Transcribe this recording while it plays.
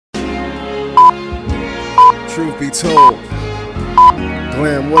Truth be told,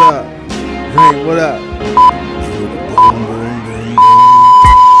 Glam, what up? Ring, what up?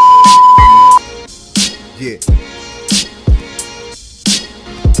 Yeah.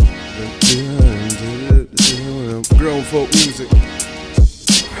 Grown folk music.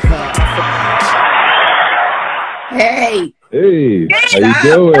 Hey. Hey, how you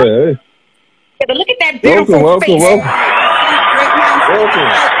doing? But look at that beautiful Welcome. face. Welcome.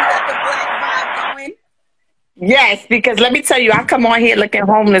 Yes, because let me tell you, I come on here looking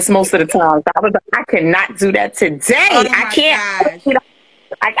homeless most of the time. So I was like, I cannot do that today. Oh I my can't. gosh.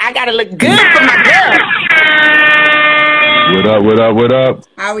 I gotta look good for my girl. What up?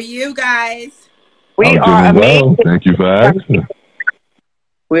 How are you guys? We I'm are doing amazing. well. Thank you for asking.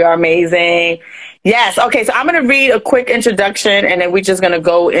 We are amazing. Yes. Okay. So I'm going to read a quick introduction, and then we're just going to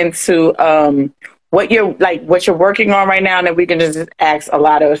go into what you're working on right now, and then we can just ask a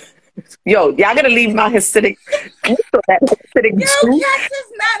lot of. Yo, y'all gonna leave my Hasidic. Yo, Cass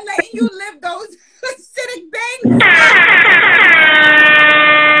is not letting you live those Hasidic bangs.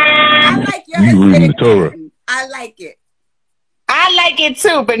 I like your You reading the Hasidic Torah. bang. I like it. I like it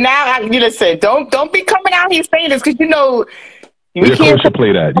too, but now you listen. Don't be coming out here saying this because you know Where your kosher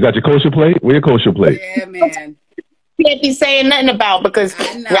plate at? You got your kosher plate? Where your kosher plate? Yeah, man. can't be saying nothing about because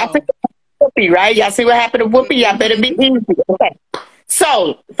I know. y'all think Whoopi, right? Y'all see what happened to Whoopi? Y'all better be easy. Okay.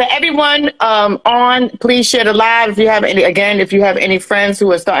 So for everyone on, please share the live. If you have any friends who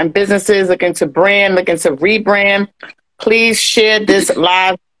are starting businesses, looking to rebrand, please share this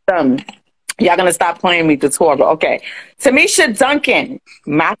live. Y'all gonna stop playing me the tour, but okay. Tamisha Duncan,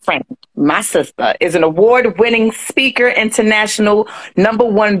 my friend, my sister, is an award-winning speaker, international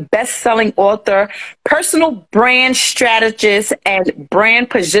 #1 best-selling author, personal brand strategist, and brand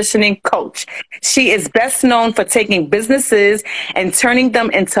positioning coach. She is best known for taking businesses and turning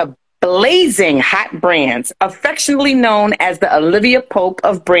them into blazing hot brands, affectionately known as the Olivia Pope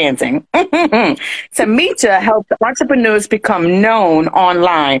of branding. Tamisha helps entrepreneurs become known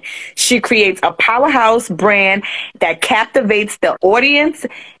online. She creates a powerhouse brand that captivates the audience,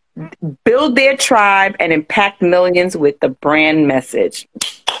 build their tribe, and impact millions with the brand message.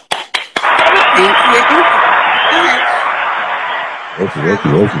 Thank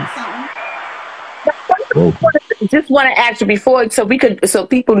you. Just want to ask you before, so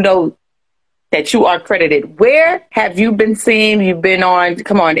people know that you are credited. Where have you been seen? You've been on,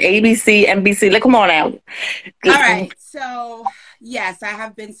 come on, ABC, NBC. Come on out. All right. So, yes, I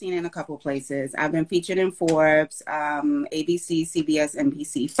have been seen in a couple places. I've been featured in Forbes, ABC, CBS,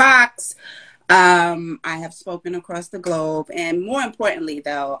 NBC, Fox. I have spoken across the globe. And more importantly,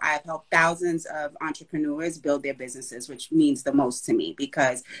 though, I've helped thousands of entrepreneurs build their businesses, which means the most to me.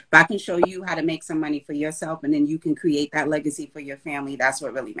 Because if I can show you how to make some money for yourself and then you can create that legacy for your family, that's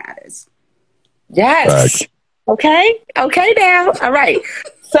what really matters. Yes. Okay now. All right.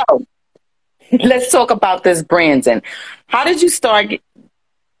 So let's talk about this branding. How did you start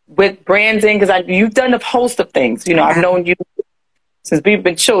with branding? Because you've done a host of things. You know, I've known you since we've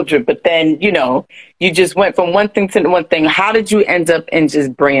been children, but then, you know, you just went from one thing to one thing. How did you end up in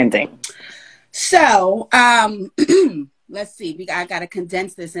just branding? So, let's see. I got to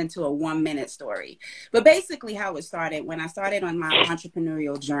condense this into a 1-minute story. But basically how it started, when I started on my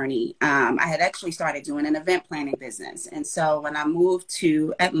entrepreneurial journey, I had actually started doing an event planning business. And so when I moved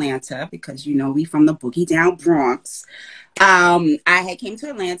to Atlanta, because, you know, we from the boogie down Bronx, I had came to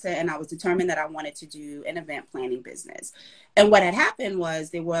Atlanta and I was determined that I wanted to do an event planning business. And what had happened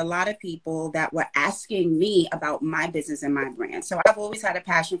was there were a lot of people that were asking me about my business and my brand. So I've always had a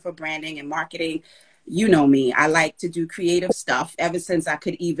passion for branding and marketing. You know me, I like to do creative stuff ever since I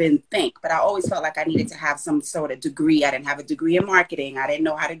could even think, but I always felt like I needed to have some sort of degree. I didn't have a degree in marketing. I didn't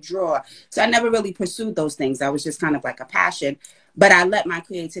know how to draw. So I never really pursued those things. That was just kind of like a passion, but I let my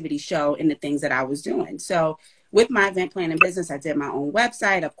creativity show in the things that I was doing. So with my event planning business, I did my own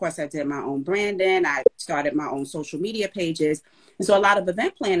website. Of course, I did my own branding. I started my own social media pages. And so a lot of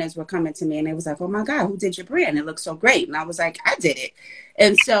event planners were coming to me and they was like, oh my God, who did your brand? It looks so great. And I was like, I did it.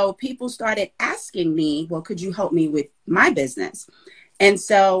 And so people started asking me, well, could you help me with my business? And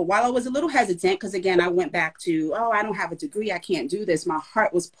so while I was a little hesitant, because again, I went back to, oh, I don't have a degree, I can't do this. My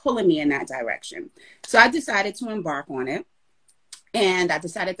heart was pulling me in that direction. So I decided to embark on it. And I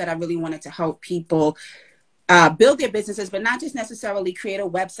decided that I really wanted to help people build their businesses, but not just necessarily create a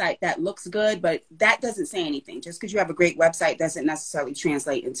website that looks good, but that doesn't say anything. Just because you have a great website doesn't necessarily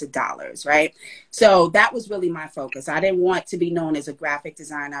translate into dollars, right? So that was really my focus. I didn't want to be known as a graphic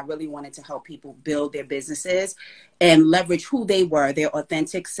designer. I really wanted to help people build their businesses and leverage who they were, their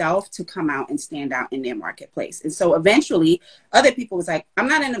authentic self, to come out and stand out in their marketplace. And so eventually other people was like, I'm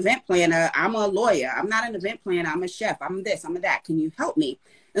not an event planner. I'm a lawyer. I'm not an event planner. I'm a chef. I'm this, I'm that. Can you help me?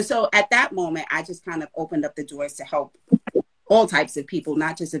 And so at that moment, I just kind of opened up the doors to help all types of people,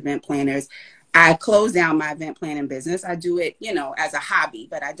 not just event planners. I closed down my event planning business. I do it, as a hobby,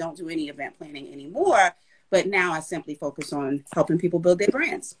 but I don't do any event planning anymore. But now I simply focus on helping people build their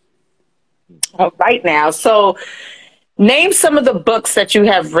brands. All right now. So name some of the books that you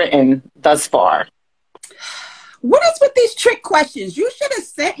have written thus far. What is with these trick questions? You should have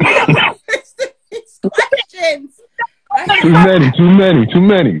sent me these questions. Too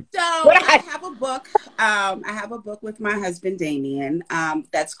many. So I have a book. I have a book with my husband, Damien,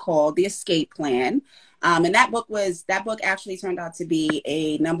 that's called The Escape Plan. And that book actually turned out to be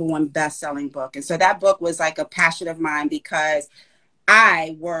a #1 best-selling book. And so that book was like a passion of mine because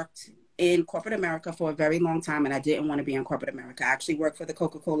I worked in corporate America for a very long time, and I didn't want to be in corporate America. I actually worked for the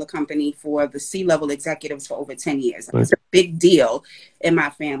Coca-Cola company for the C-level executives for over 10 years. It was a big deal in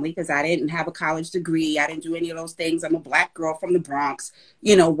my family because I didn't have a college degree. I didn't do any of those things. I'm a Black girl from the Bronx,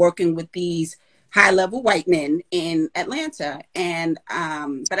 working with these high-level white men in Atlanta. And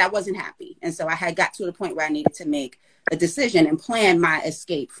but I wasn't happy. And so I had got to the point where I needed to make a decision and plan my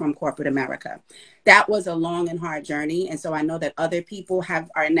escape from corporate America. That was a long and hard journey. And so I know that other people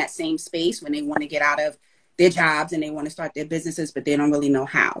are in that same space when they want to get out of their jobs and they want to start their businesses, but they don't really know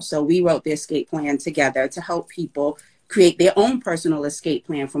how. So we wrote the escape plan together to help people create their own personal escape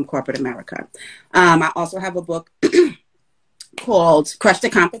plan from corporate America. I also have a book called Crush the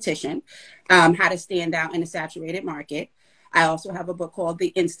Competition, How to Stand Out in a Saturated Market. I also have a book called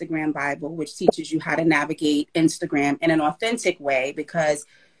The Instagram Bible, which teaches you how to navigate Instagram in an authentic way, because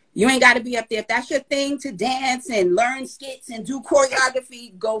you ain't got to be up there. If that's your thing to dance and learn skits and do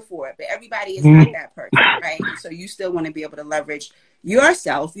choreography, go for it. But everybody is not that person, right? So you still want to be able to leverage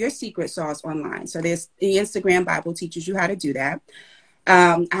yourself, your secret sauce online. So there's the Instagram Bible teaches you how to do that.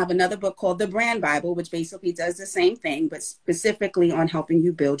 I have another book called The Brand Bible, which basically does the same thing, but specifically on helping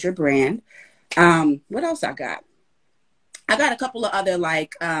you build your brand. What else I got? I got a couple of other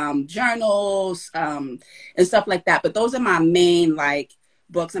journals and stuff like that. But those are my main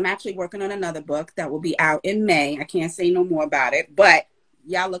books. I'm actually working on another book that will be out in May. I can't say no more about it, but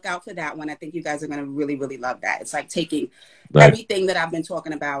y'all look out for that one. I think you guys are going to really, really love that. It's like taking everything that I've been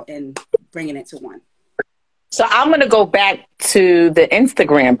talking about and bringing it to one. So I'm going to go back to the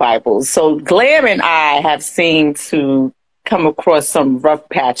Instagram Bible. So Glam and I have seemed to come across some rough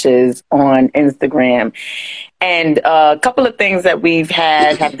patches on Instagram. And a couple of things that we've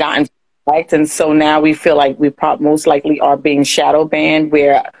had have gotten liked. And so now we feel like we most likely are being shadow banned,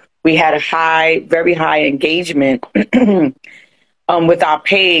 where we had a very high engagement with our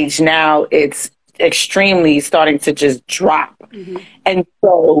page. Now it's extremely starting to just drop. Mm-hmm. And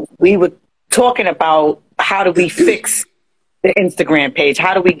so we were talking about how do we fix the Instagram page?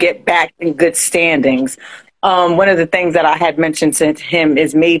 How do we get back in good standings? One of the things that I had mentioned to him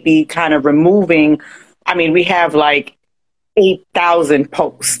is maybe kind of removing, we have 8,000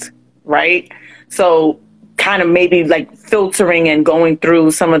 posts, right? So kind of maybe filtering and going through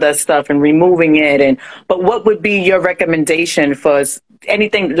some of that stuff and removing it. But what would be your recommendation for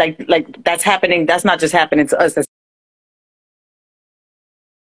anything like that's happening? That's not just happening to us.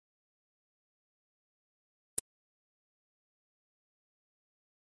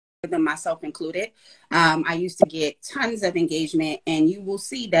 Them, myself included. I used to get tons of engagement, and you will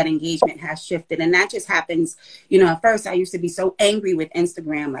see that engagement has shifted. And that just happens, at first I used to be so angry with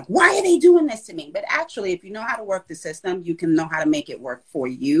Instagram, like, why are they doing this to me? But actually, if you know how to work the system, you can know how to make it work for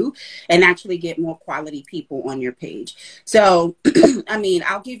you and actually get more quality people on your page. So,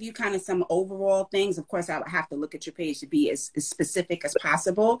 I'll give you kind of some overall things. Of course, I would have to look at your page to be as specific as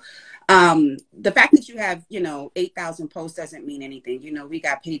possible. The fact that you have, 8,000 posts doesn't mean anything. We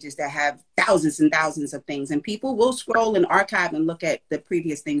got pages that have thousands and thousands of things, and people will scroll and archive and look at the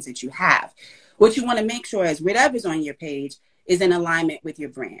previous things that you have. What you want to make sure is whatever's on your page is in alignment with your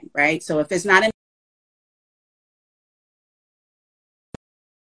brand, right? So if it's not in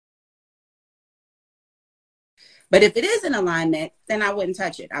But if it is in alignment, then I wouldn't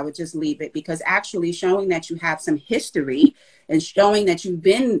touch it. I would just leave it, because actually showing that you have some history and showing that you've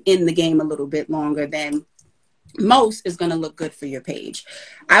been in the game a little bit longer than most is going to look good for your page.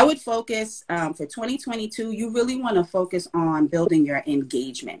 I would focus for 2022, you really want to focus on building your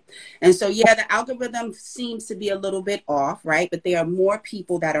engagement. And so, yeah, the algorithm seems to be a little bit off, right? But there are more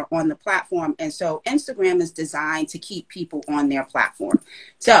people that are on the platform. And so Instagram is designed to keep people on their platform.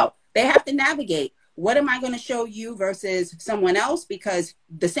 So they have to navigate. What am I going to show you versus someone else? Because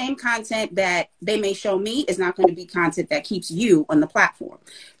the same content that they may show me is not going to be content that keeps you on the platform.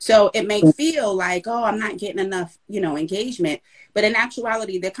 So it may feel like, oh, I'm not getting enough, engagement. But in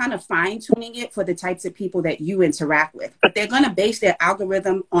actuality, they're kind of fine tuning it for the types of people that you interact with. But they're going to base their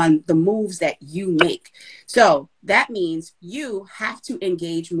algorithm on the moves that you make. So that means you have to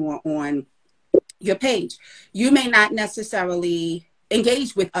engage more on your page. You may not necessarily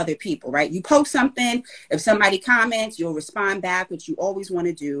engage with other people, right? You post something, if somebody comments, you'll respond back, which you always want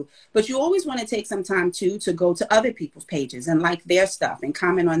to do, but you always want to take some time too to go to other people's pages and like their stuff and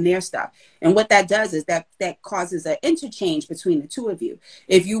comment on their stuff. And what that does is that causes an interchange between the two of you.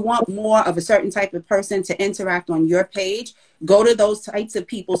 If you want more of a certain type of person to interact on your page, go to those types of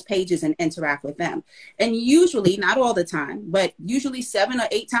people's pages and interact with them. And usually, not all the time, but usually 7 or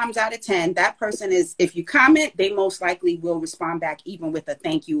 8 times out of 10, that person is, if you comment, they most likely will respond back even with a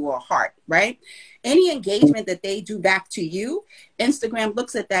thank you or a heart, right? Any engagement that they do back to you, Instagram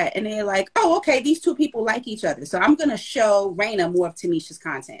looks at that and they're like, oh, okay, these two people like each other. So I'm going to show Raina more of Tamisha's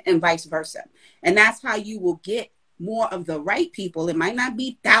content and vice versa. And that's how you will get more of the right people. It might not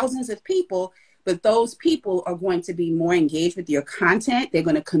be thousands of people, but those people are going to be more engaged with your content. They're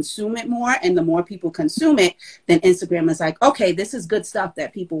going to consume it more. And the more people consume it, then Instagram is like, okay, this is good stuff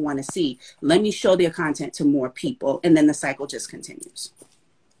that people want to see. Let me show their content to more people. And then the cycle just continues.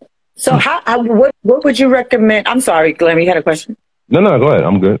 So what would you recommend? I'm sorry, Glenn, you had a question? No, go ahead.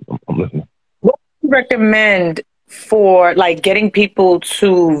 I'm good. I'm listening. What would you recommend for like getting people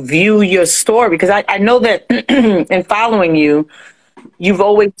to view your story? Because I know that in following you, you've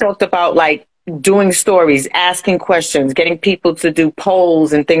always talked about like doing stories, asking questions, getting people to do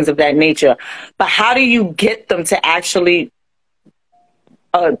polls and things of that nature. But how do you get them to actually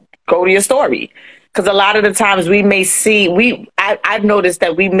go to your story? Because a lot of the times we may see, I've noticed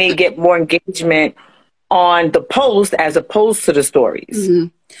that we may get more engagement on the post as opposed to the stories. Mm-hmm.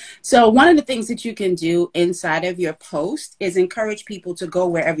 So one of the things that you can do inside of your post is encourage people to go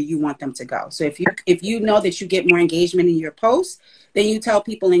wherever you want them to go. So if you know that you get more engagement in your post, then you tell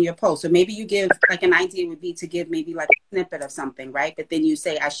people in your post. So maybe you give, like an idea would be to give maybe like a snippet of something, right? But then you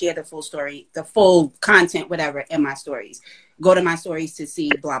say, I share the full story, the full content, whatever, in my stories. Go to my stories to see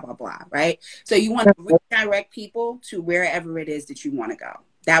blah, blah, blah, right? So you want to redirect people to wherever it is that you want to go.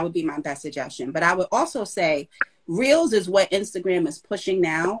 That would be my best suggestion. But I would also say Reels is what Instagram is pushing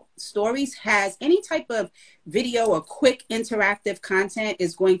now. Stories has any type of video or quick interactive content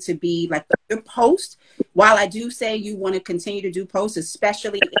is going to be like your post. While I do say you want to continue to do posts,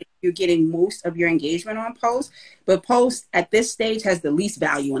 especially if you're getting most of your engagement on posts, but post at this stage has the least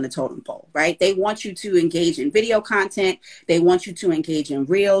value on the totem pole, right? They want you to engage in video content. They want you to engage in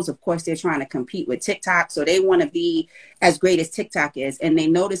Reels. Of course, they're trying to compete with TikTok. So they want to be as great as TikTok is. And they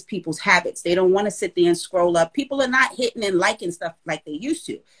notice people's habits. They don't want to sit there and scroll up. People are not hitting and liking stuff like they used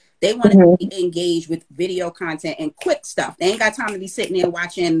to. They want to engage with video content and quick stuff. They ain't got time to be sitting there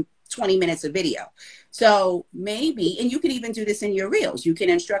watching 20 minutes of video. So maybe, and you can even do this in your Reels, you can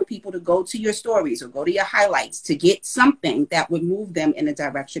instruct people to go to your stories or go to your highlights to get something that would move them in the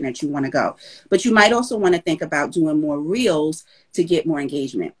direction that you want to go. But you might also want to think about doing more Reels to get more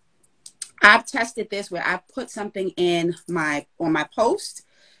engagement. I've tested this where I put something on my post.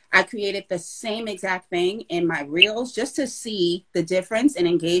 I created the same exact thing in my Reels just to see the difference in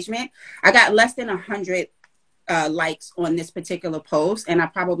engagement. I got less than 100 likes on this particular post, and I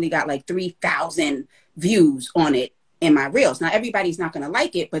probably got like 3,000 views on it in my Reels. Now, everybody's not going to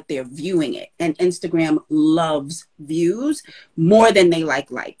like it, but they're viewing it. And Instagram loves views more than they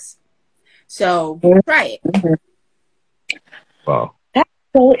like likes. So try it. Wow. That's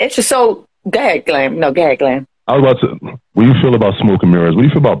so interesting. So go ahead, Glenn. No, go ahead, Glenn. I was about to, what do you feel about smoke and mirrors? What do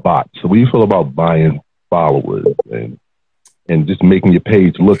you feel about bots? So what do you feel about buying followers and just making your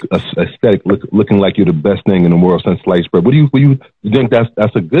page look aesthetic, looking like you're the best thing in the world since sliced bread? What do you think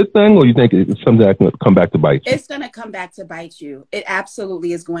that's a good thing, or you think it's something that can come back to bite you? It's going to come back to bite you. It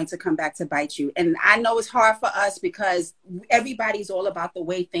absolutely is going to come back to bite you. And I know it's hard for us because everybody's all about the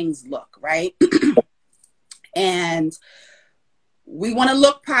way things look, right? And we want to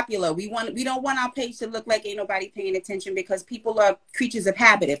look popular. We don't want our page to look like ain't nobody paying attention, because people are creatures of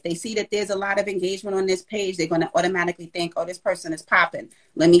habit. If they see that there's a lot of engagement on this page, they're going to automatically think, oh, this person is popping.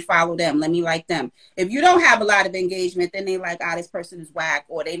 Let me follow them. Let me like them. If you don't have a lot of engagement, then they like, ah, this person is whack,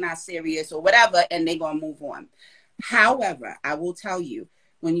 or they not serious or whatever, and they're going to move on. However, I will tell you,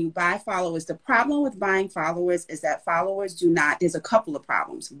 when you buy followers, the problem with buying followers is that followers do not, there's a couple of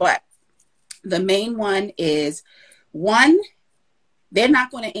problems, but the main one is, one, they're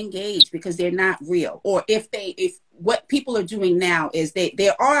not going to engage because they're not real. Or if what people are doing now is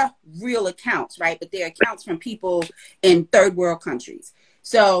there are real accounts, right? But they're accounts from people in third world countries.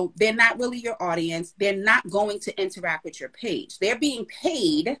 So they're not really your audience. They're not going to interact with your page. They're being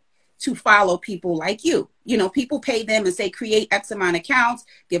paid to follow people like you. You know, people pay them and say, create X amount of accounts,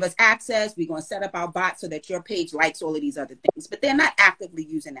 give us access. We're going to set up our bot so that your page likes all of these other things, but they're not actively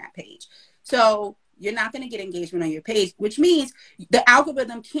using that page. So you're not going to get engagement on your page, which means the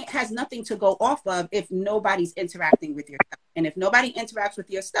algorithm has nothing to go off of if nobody's interacting with your stuff. And if nobody interacts with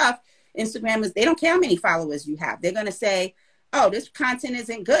your stuff, Instagram they don't care how many followers you have. They're going to say, oh, this content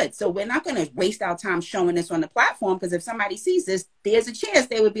isn't good, so we're not going to waste our time showing this on the platform, because if somebody sees this, there's a chance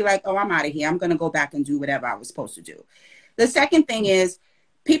they would be like, oh, I'm out of here. I'm going to go back and do whatever I was supposed to do. The second thing is,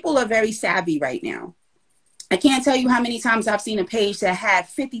 people are very savvy right now. I can't tell you how many times I've seen a page that had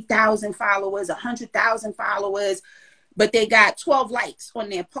 50,000 followers, 100,000 followers, but they got 12 likes on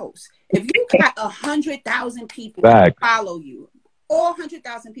their posts. If you got 100,000 people follow you, all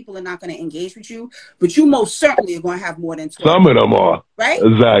 100,000 people are not going to engage with you, but you most certainly are going to have more than 12. Some of them are. Right?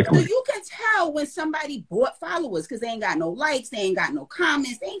 Exactly. So you can tell when somebody bought followers because they ain't got no likes, they ain't got no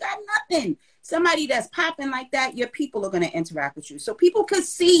comments, they ain't got nothing. Somebody that's popping like that, your people are going to interact with you. So people could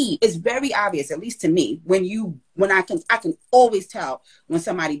see, it's very obvious, at least to me, when I can always tell when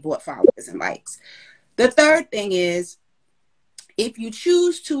somebody bought followers and likes. The third thing is, if you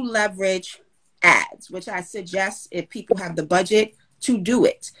choose to leverage ads, which I suggest if people have the budget to do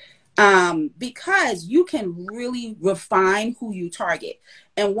it, because you can really refine who you target.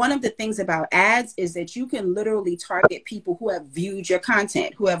 And one of the things about ads is that you can literally target people who have viewed your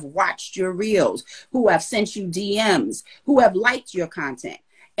content, who have watched your reels, who have sent you DMs, who have liked your content.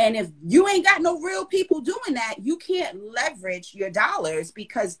 And if you ain't got no real people doing that, you can't leverage your dollars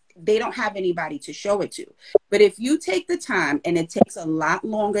because they don't have anybody to show it to. But if you take the time, and it takes a lot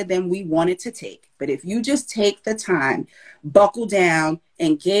longer than we want it to take, but if you just take the time, buckle down,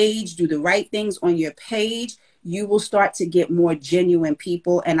 engage, do the right things on your page, you will start to get more genuine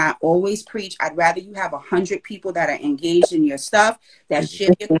people. And I always preach, I'd rather you have 100 people that are engaged in your stuff, that share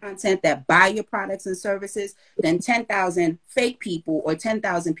your content, that buy your products and services, than 10,000 fake people or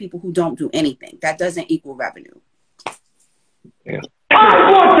 10,000 people who don't do anything. That doesn't equal revenue. Yeah.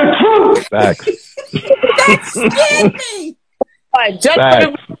 I want the truth. That scared me. Just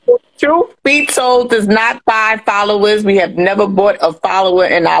for the truth be told, does not buy followers. We have never bought a follower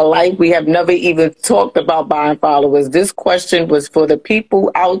in our life. We have never even talked about buying followers. This question was for the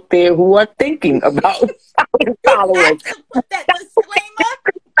people out there who are thinking about buying followers. Put that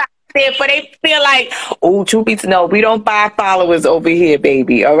disclaimer. But they feel like, oh, truth be told, no, we don't buy followers over here,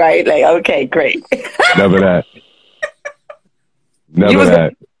 baby. All right, like, okay, great. Never that. Never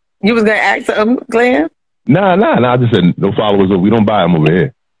that. You was gonna ask something, Glenn? Nah. I just said no followers. We don't buy them over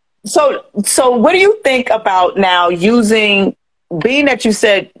here. So what do you think about now being that you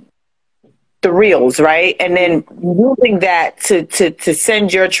said the reels, right? And then using that to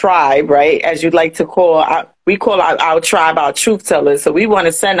send your tribe, right? As you'd like to we call our tribe our truth tellers. So we want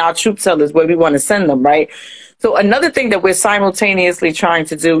to send our truth tellers where we want to send them, right? So another thing that we're simultaneously trying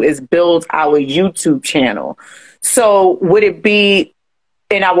to do is build our YouTube channel. So would it be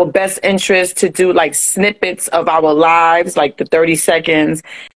in our best interest to do like snippets of our lives, like the 30 seconds,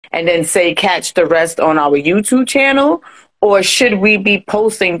 and then say catch the rest on our YouTube channel? Or should we be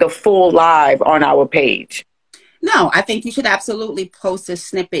posting the full live on our page? No, I think you should absolutely post a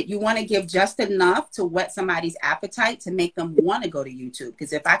snippet. You want to give just enough to whet somebody's appetite to make them want to go to YouTube.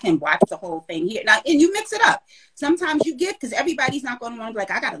 Because if I can watch the whole thing here now, and you mix it up. Sometimes you give, because everybody's not going to want to be like,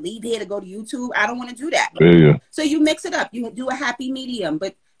 I got to leave here to go to YouTube. I don't want to do that. Yeah. So you mix it up. You do a happy medium.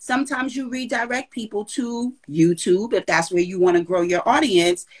 But sometimes you redirect people to YouTube if that's where you want to grow your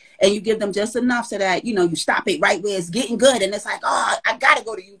audience, and you give them just enough so that, you know, you stop it right where it's getting good. And it's like, oh, I got to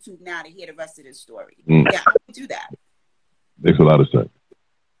go to YouTube now to hear the rest of this story. Yeah, I would do that. Makes a lot of sense.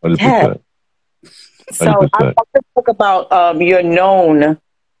 100%. Yeah. So I want to talk about your known,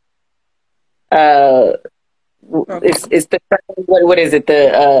 it's the, what is it?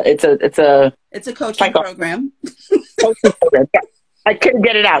 It's a coaching program. Coaching program. I couldn't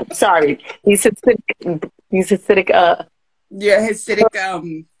get it out. Sorry. He's acidic Your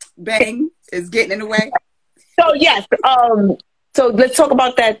Hasidic bang is getting in the way. So yes, so let's talk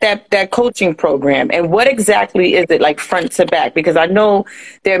about that coaching program and what exactly is it like front to back? Because I know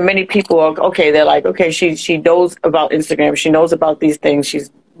there are many people. Okay, they're like, okay, she knows about Instagram, she knows about these things.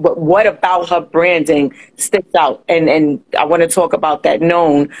 But what about her branding sticks out? And I want to talk about that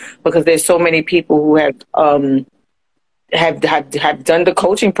known because there's so many people who have done the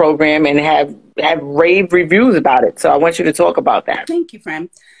coaching program and have rave reviews about it. So I want you to talk about that. Thank you, friend.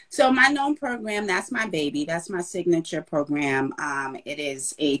 So my known program, that's my baby. That's my signature program. It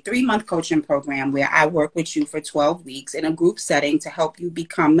is a 3-month coaching program where I work with you for 12 weeks in a group setting to help you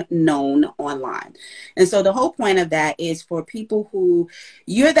become known online. And so the whole point of that is for people who,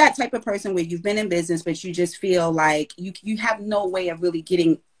 you're that type of person where you've been in business, but you just feel like you have no way of really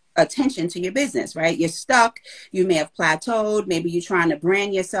getting attention to your business, right? You're stuck. You may have plateaued. Maybe you're trying to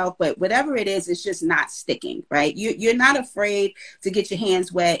brand yourself, but whatever it is, it's just not sticking, right? You're not afraid to get your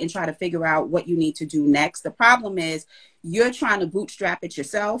hands wet and try to figure out what you need to do next. The problem is you're trying to bootstrap it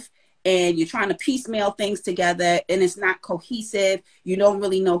yourself and you're trying to piecemeal things together and it's not cohesive. You don't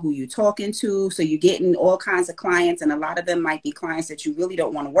really know who you're talking to. So you're getting all kinds of clients and a lot of them might be clients that you really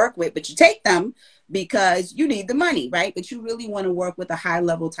don't want to work with, but you take them because you need the money, right? But you really want to work with a high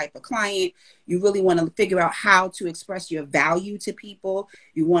level type of client. You really want to figure out how to express your value to people.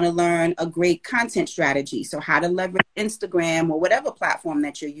 You want to learn a great content strategy. So how to leverage Instagram or whatever platform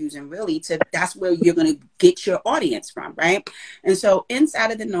that you're using really that's where you're going to get your audience from, right? And so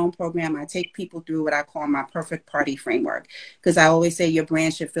inside of the Known program, I take people through what I call my perfect party framework. Because I always say your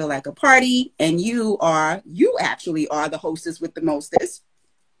brand should feel like a party and you actually are the hostess with the mostest.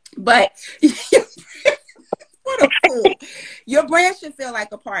 But what a fool. Your brand should feel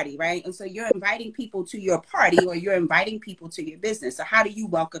like a party, right? And so you're inviting people to your party or you're inviting people to your business. So how do you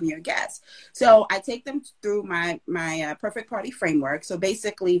welcome your guests? So I take them through my perfect party framework. So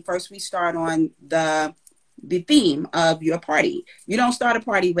basically, first we start on the theme of your party. You don't start a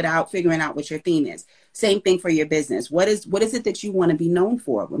party without figuring out what your theme is. Same thing for your business. What is it that you want to be known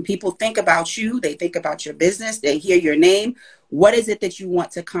for? When people think about you, they think about your business, they hear your name. What is it that you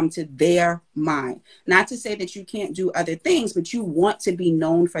want to come to their mind? Not to say that you can't do other things, but you want to be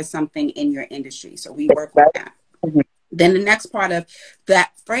known for something in your industry. So we work with that. Then the next part of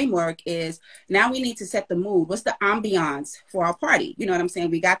that framework is now we need to set the mood. What's the ambiance for our party? You know what I'm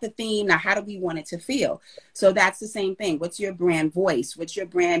saying? We got the theme. Now, how do we want it to feel? So that's the same thing. What's your brand voice? What's your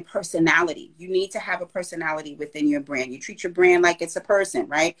brand personality? You need to have a personality within your brand. You treat your brand like it's a person,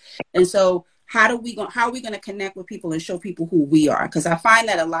 right? And so how are we going to connect with people and show people who we are? Because I find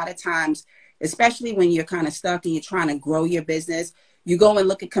that a lot of times, especially when you're kind of stuck and you're trying to grow your business, you go and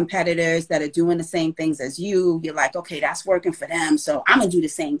look at competitors that are doing the same things as you. You're like, okay, that's working for them, so I'm going to do the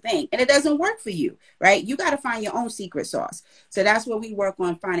same thing. And it doesn't work for you, right? You got to find your own secret sauce. So that's where we work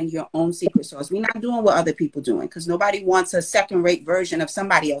on finding your own secret sauce. We're not doing what other people doing because nobody wants a second-rate version of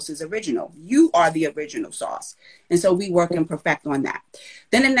somebody else's original. You are the original sauce. And so we work and perfect on that.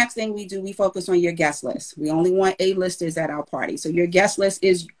 Then the next thing we do, we focus on your guest list. We only want A-listers at our party. So your guest list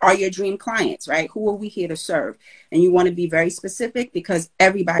are your dream clients, right? Who are we here to serve? And you want to be very specific because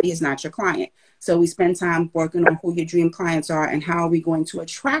everybody is not your client. So we spend time working on who your dream clients are and how are we going to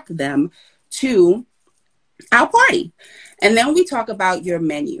attract them to our party. And then we talk about your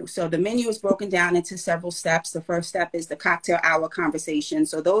menu. So the menu is broken down into several steps. The first step is the cocktail hour conversation.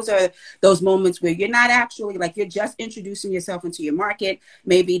 So those are those moments where you're not actually like you're just introducing yourself into your market.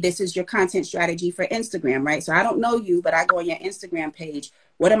 Maybe this is your content strategy for Instagram, right? So I don't know you, but I go on your Instagram page.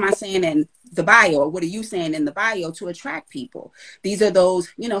 What am I saying in the bio? Or what are you saying in the bio to attract people? These are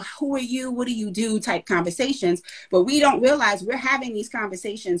those, who are you? What do you do type conversations. But we don't realize we're having these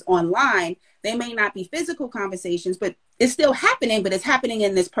conversations online. They may not be physical conversations, but it's still happening, but it's happening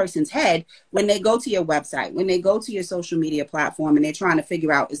in this person's head when they go to your website, when they go to your social media platform and they're trying to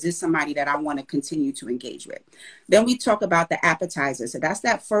figure out, is this somebody that I want to continue to engage with? Then we talk about the appetizer. So that's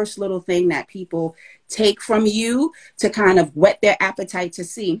that first little thing that people take from you to kind of whet their appetite to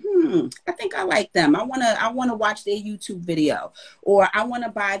see, I think I like them. I want to watch their YouTube video, or I want to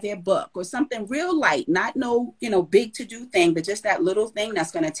buy their book, or something real light, not no big to do thing, but just that little thing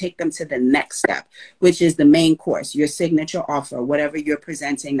that's going to take them to the next step, which is the main course, your signature offer, whatever you're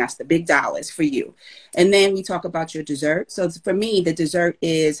presenting, that's the big dollars for you. And then we talk about your dessert. So for me, the dessert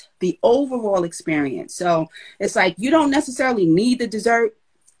is the overall experience. So it's like you don't necessarily need the dessert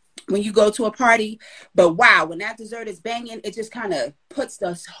when you go to a party, but wow, when that dessert is banging, it just kind of puts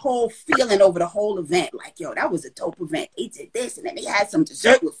this whole feeling over the whole event. Like, yo, that was a dope event. They did this and then they had some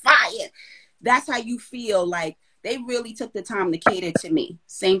dessert with fire. That's how you feel like they really took the time to cater to me.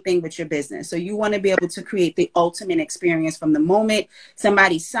 Same thing with your business. So you want to be able to create the ultimate experience from the moment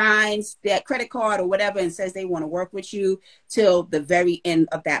somebody signs that credit card or whatever and says they want to work with you till the very end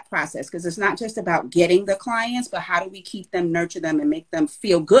of that process. Because it's not just about getting the clients, but how do we keep them, nurture them, and make them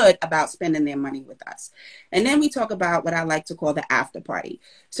feel good about spending their money with us. And then we talk about what I like to call the after party.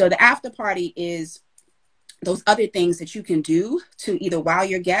 So the after party is those other things that you can do to either wow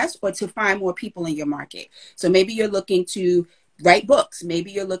your guests or to find more people in your market. So maybe you're looking to write books.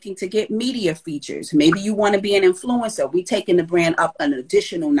 Maybe you're looking to get media features. Maybe you want to be an influencer. We taking the brand up an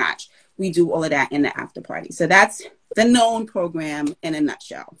additional notch. We do all of that in the after party. So that's the known program in a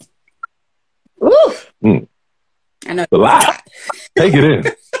nutshell. Oof. I know. A lot. Take it in.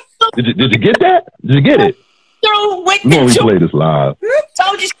 Did you get that? Did you get it? Through with We're going to replay this live.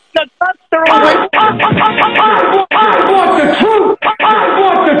 Told you to cut through. I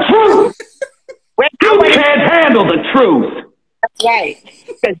want the truth. You can't handle the truth. That's right.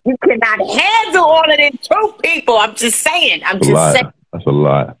 Because you cannot handle all of them truth, people. I'm just saying. That's a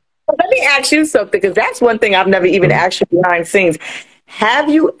lie. Let me ask you something, because that's one thing I've never even asked you behind scenes. Have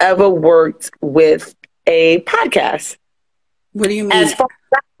you ever worked with a podcast? What do you mean? As far as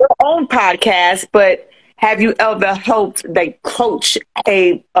not your own podcast, but have you ever helped coach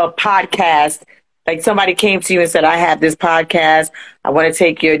a podcast? Like somebody came to you and said, I have this podcast. I want to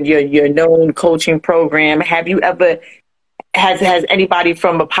take your known coaching program. Have you ever, has anybody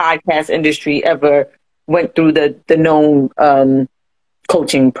from a podcast industry ever went through the known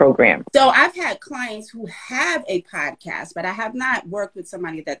coaching program? So I've had clients who have a podcast, but I have not worked with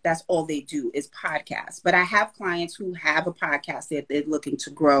somebody that's all they do is podcasts. But I have clients who have a podcast that they're looking to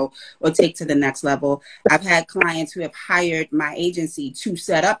grow or take to the next level. I've had clients who have hired my agency to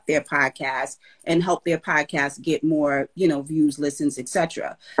set up their podcast and help their podcast get more, views, listens,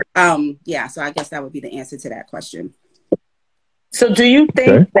 etc. Yeah, so I guess that would be the answer to that question. So do you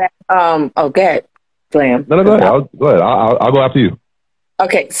think that, go ahead, Glam. No, go ahead. Go ahead. I'll go after you.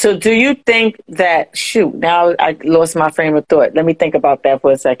 Okay, so do you think that, now I lost my frame of thought. Let me think about that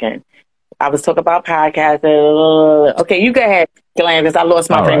for a second. I was talking about podcasts. Okay, you go ahead, Glam, because I lost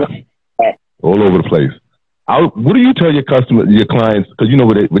my frame of thought. All over the place. What do you tell your clients, because you know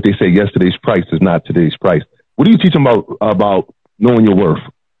what they say, yesterday's price is not today's price. What do you teach them about knowing your worth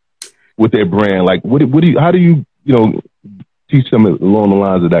with their brand? Like, how do you teach them along the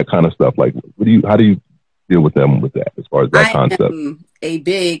lines of that kind of stuff? Like, how do you deal with them with that as far as that concept? Am a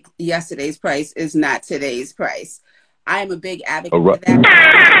big yesterday's price is not today's price. I am a big advocate for that.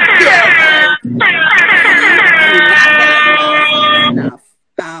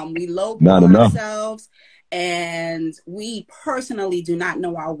 We lowball ourselves, and we personally do not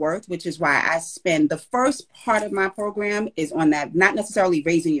know our worth, which is why I spend the first part of my program is on that, not necessarily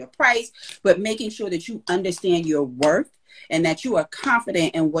raising your price, but making sure that you understand your worth and that you are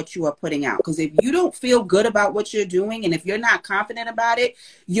confident in what you are putting out. Because if you don't feel good about what you're doing, and if you're not confident about it,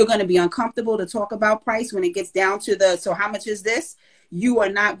 you're going to be uncomfortable to talk about price when it gets down to so how much is this? You're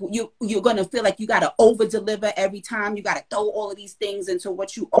going to feel like you got to over deliver every time. You got to throw all of these things into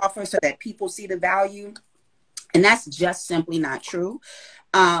what you offer so that people see the value. And that's just simply not true.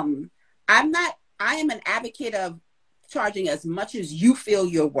 I am an advocate of charging as much as you feel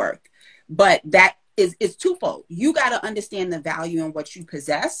you're worth, but that is twofold. You got to understand the value in what you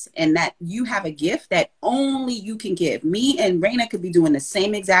possess, and that you have a gift that only you can give. Me and Raina could be doing the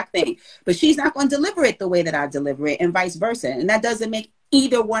same exact thing, but she's not going to deliver it the way that I deliver it, and vice versa. And that doesn't make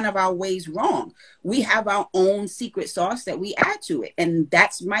either one of our ways wrong. We have our own secret sauce that we add to it, and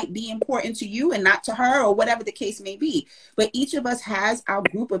that might be important to you and not to her, or whatever the case may be. But each of us has our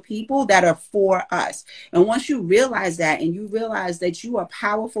group of people that are for us. And once you realize that, and you realize that you are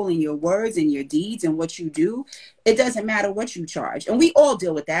powerful in your words and your deeds and what you do, it doesn't matter what you charge. And we all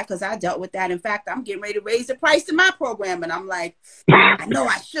deal with that, because I dealt with that. In fact, I'm getting ready to raise the price in my program, and I'm like, I know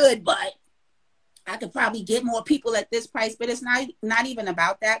I should, but I could probably get more people at this price. But it's not even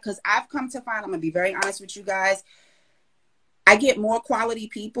about that, because I've come to find, I'm going to be very honest with you guys, I get more quality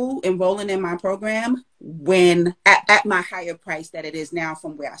people enrolling in my program when at my higher price that it is now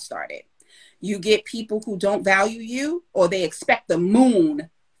from where I started. You get people who don't value you, or they expect the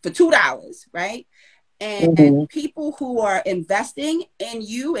moon for $2, right? And people who are investing in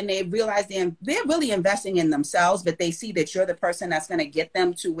you, and they realize they're really investing in themselves, but they see that you're the person that's going to get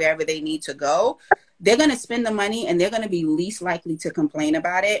them to wherever they need to go. They're going to spend the money, and they're going to be least likely to complain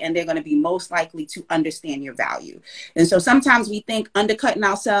about it. And they're going to be most likely to understand your value. And so sometimes we think undercutting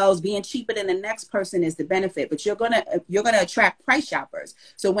ourselves, being cheaper than the next person is the benefit, but you're going to attract price shoppers.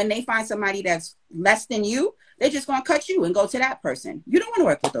 So when they find somebody that's less than you, they're just going to cut you and go to that person. You don't want to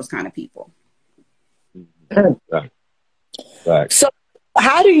work with those kind of people. Facts. So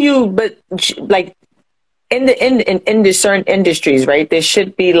how do you, but like in the certain industries, right? There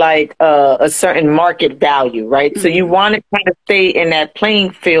should be like a certain market value, right? So you want to kind of stay in that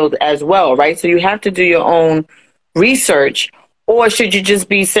playing field as well, right? So you have to do your own research, or should you just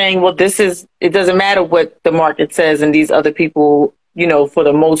be saying, well, it doesn't matter what the market says and these other people, for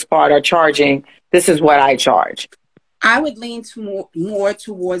the most part are charging. This is what I charge. I would lean to more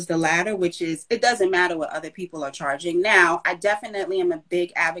towards the latter, which is it doesn't matter what other people are charging. Now, I definitely am a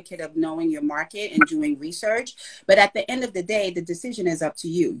big advocate of knowing your market and doing research. But at the end of the day, the decision is up to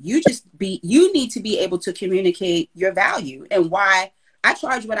you. You need to be able to communicate your value and why I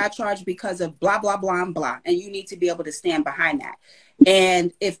charge what I charge because of blah, blah, blah, and blah. And you need to be able to stand behind that.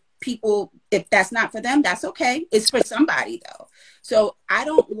 And if that's not for them, that's okay. It's for somebody though. So I'd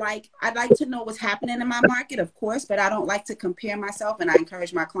like to know what's happening in my market, of course, but I don't like to compare myself, and I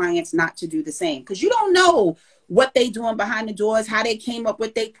encourage my clients not to do the same because you don't know what they doing behind the doors, how they came up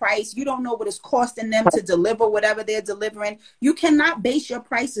with their price. You don't know what it's costing them to deliver whatever they're delivering. You cannot base your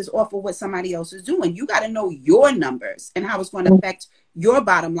prices off of what somebody else is doing. You got to know your numbers and how it's going to affect your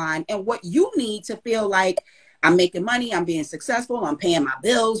bottom line and what you need to feel like I'm making money, I'm being successful, I'm paying my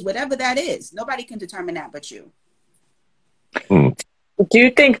bills, whatever that is. Nobody can determine that but you. Do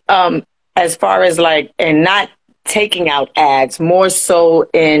you think, as far as and not taking out ads, more so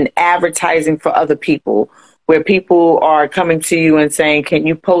in advertising for other people, where people are coming to you and saying, can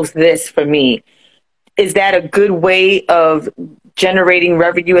you post this for me? Is that a good way of generating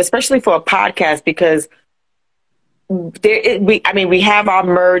revenue, especially for a podcast? Because we have our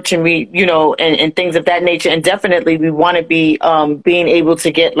merch and and things of that nature. And definitely we want to be being able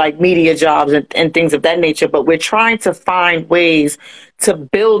to get media jobs and things of that nature. But we're trying to find ways to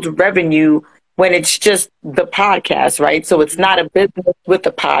build revenue when it's just the podcast, right? So it's not a business with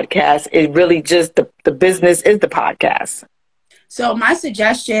the podcast. It really just the business is the podcast. So my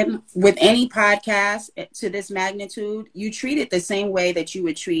suggestion with any podcast to this magnitude, you treat it the same way that you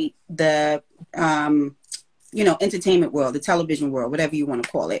would treat the entertainment world, the television world, whatever you want to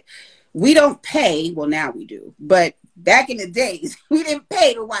call it. We don't pay. Well, now we do. But back in the days, we didn't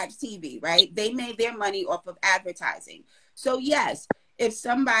pay to watch TV, right? They made their money off of advertising. So yes, if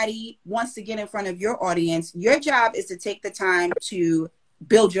somebody wants to get in front of your audience, your job is to take the time to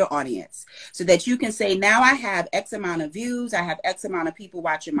build your audience so that you can say, now I have X amount of views. I have X amount of people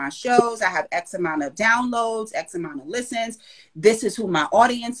watching my shows. I have X amount of downloads, X amount of listens. This is who my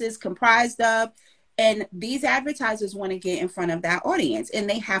audience is comprised of. And these advertisers want to get in front of that audience and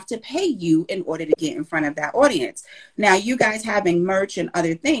they have to pay you in order to get in front of that audience. Now, you guys having merch and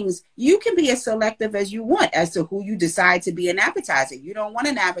other things, you can be as selective as you want as to who you decide to be an advertiser. You don't want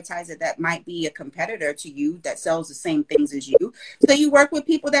an advertiser that might be a competitor to you that sells the same things as you. So you work with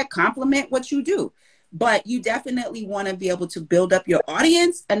people that complement what you do. But you definitely want to be able to build up your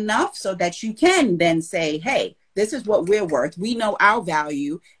audience enough so that you can then say, hey, this is what we're worth. We know our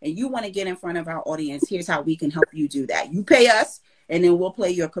value and you want to get in front of our audience. Here's how we can help you do that. You pay us and then we'll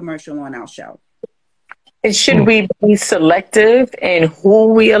play your commercial on our show. And should we be selective in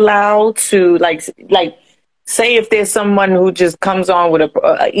who we allow to say if there's someone who just comes on with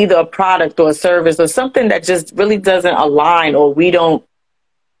either a product or a service or something that just really doesn't align or we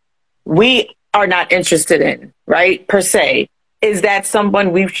are not interested in, right, per se. Is that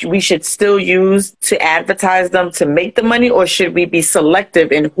someone we should still use to advertise them to make the money, or should we be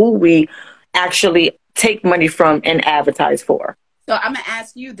selective in who we actually take money from and advertise for? So I'm going to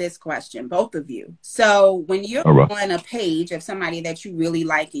ask you this question, both of you. So when you're on a page of somebody that you really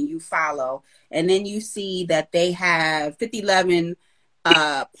like and you follow, and then you see that they have 5011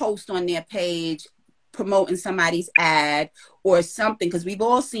 posts on their page promoting somebody's ad or something, because we've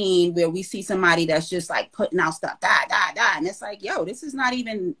all seen where we see somebody that's just putting out stuff, and it's yo, this is not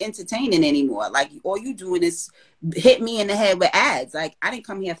even entertaining anymore. All you doing is hit me in the head with ads. I didn't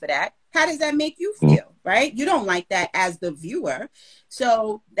come here for that. How does that make you feel, right? You don't like that as the viewer.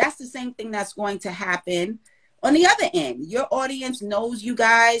 So that's the same thing that's going to happen on the other end. Your audience knows you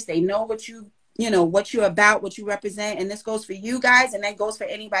guys. They know what what you're about, what you represent. And this goes for you guys, and that goes for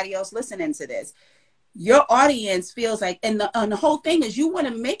anybody else listening to this. Your audience feels and the whole thing is you want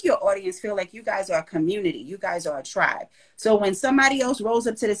to make your audience feel like you guys are a community. You guys are a tribe. So when somebody else rolls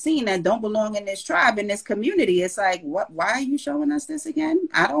up to the scene that don't belong in this tribe, in this community, it's what? Why are you showing us this again?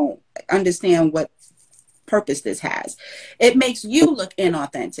 I don't understand what purpose this has. It makes you look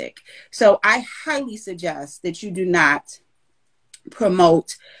inauthentic. So I highly suggest that you do not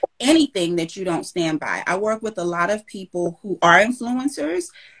promote anything that you don't stand by. I work with a lot of people who are influencers,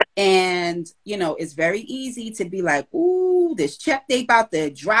 and it's very easy to be ooh, this check they about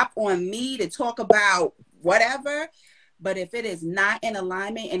to drop on me to talk about whatever. But if it is not in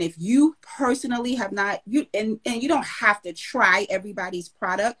alignment, and if you personally have not, and you don't have to try everybody's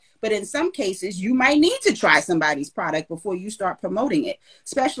product, but in some cases, you might need to try somebody's product before you start promoting it.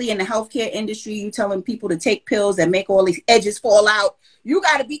 Especially in the healthcare industry, you telling people to take pills that make all these edges fall out. You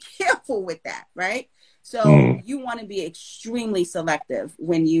got to be careful with that, right? So you want to be extremely selective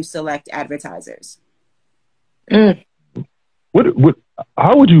when you select advertisers.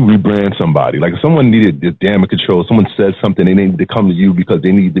 How would you rebrand somebody? Like if someone needed this damage control, someone says something, they need to come to you because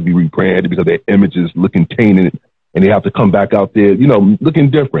they need to be rebranded because their image is looking tainted and they have to come back out there,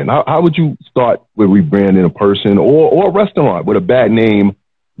 looking different. How would you start with rebranding a person or a restaurant with a bad name,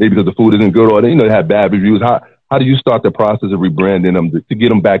 maybe because the food isn't good or they have bad reviews? How do you start the process of rebranding them to get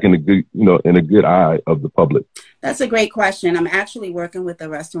them back in a good, in a good eye of the public? That's a great question. I'm actually working with a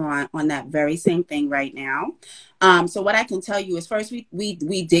restaurant on that very same thing right now. So what I can tell you is first we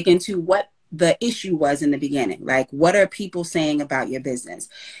dig into what the issue was in the beginning. Like, what are people saying about your business?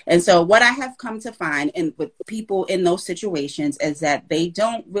 And so what I have come to find and with people in those situations is that they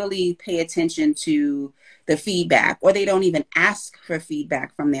don't really pay attention to the feedback, or they don't even ask for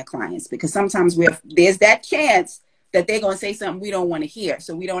feedback from their clients, because sometimes there's that chance that they're going to say something we don't want to hear.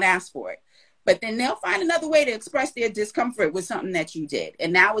 So we don't ask for it. But then they'll find another way to express their discomfort with something that you did.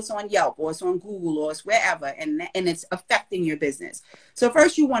 And now it's on Yelp or it's on Google or it's wherever, and it's affecting your business. So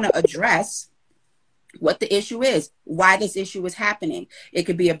first you want to address what the issue is, why this issue is happening. It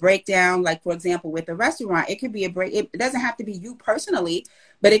could be a breakdown, like for example, with a restaurant, it could be it doesn't have to be you personally,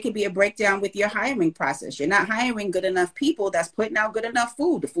 but it could be a breakdown with your hiring process. You're not hiring good enough people that's putting out good enough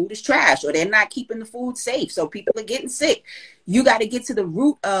food. The food is trash, or they're not keeping the food safe. So people are getting sick. You got to get to the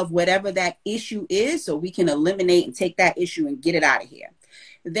root of whatever that issue is so we can eliminate and take that issue and get it out of here.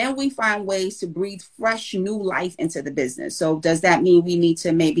 Then we find ways to breathe fresh new life into the business. So does that mean we need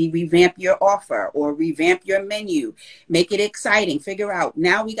to maybe revamp your offer or revamp your menu, make it exciting, figure out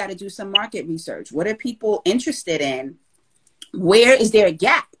now we got to do some market research. What are people interested in? Where is there a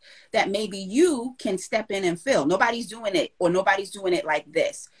gap that maybe you can step in and fill? Nobody's doing it, or nobody's doing it like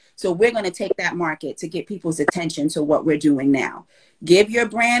this. So we're going to take that market to get people's attention to what we're doing now. Give your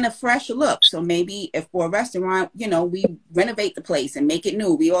brand a fresh look. So maybe if for a restaurant, we renovate the place and make it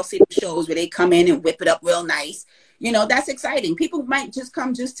new. We all see the shows where they come in and whip it up real nice. That's exciting. People might just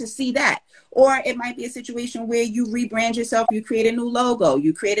come just to see that. Or it might be a situation where you rebrand yourself. You create a new logo.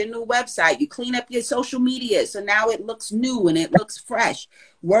 You create a new website. You clean up your social media. So now it looks new and it looks fresh.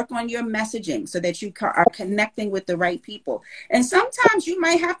 Work on your messaging so that you are connecting with the right people. And sometimes you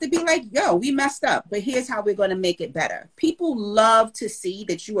might have to be like, yo, we messed up, but here's how we're going to make it better. People love to see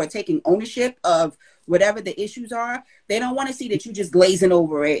that you are taking ownership of whatever the issues are. They don't want to see that you just glazing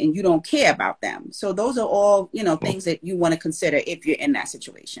over it and you don't care about them. So those are all, things that you want to consider if you're in that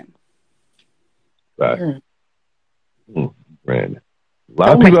situation. Right. Branding. A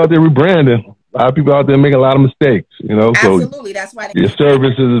lot of people out there rebranding. A lot of people out there making a lot of mistakes, Absolutely. So that's why your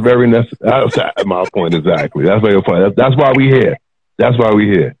services is very necessary. My point exactly. That's very funny. That's why we're here. That's why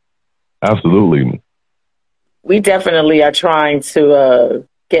we're here. Absolutely. We definitely are trying to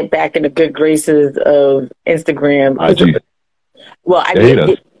get back in the good graces of Instagram. Well, I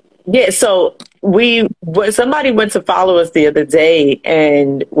did. Yeah. So somebody went to follow us the other day,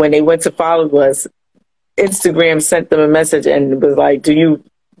 and when they went to follow us, Instagram sent them a message and was like, "Do you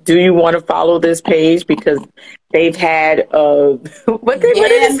want to follow this page?" Because they've had what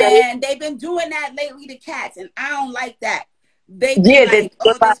they've been doing that lately to cats, and I don't like that. This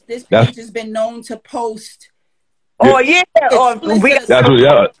page has been known to post. Oh yeah, That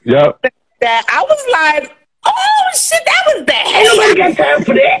I was like, oh shit, that was bad. Ain't nobody got time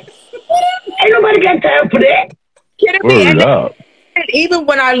for that. Ain't nobody got time for that. Kidding me? Even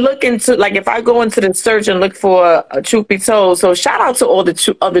when I look into, like, if I go into the search and look for Truth Be Told, so shout out to all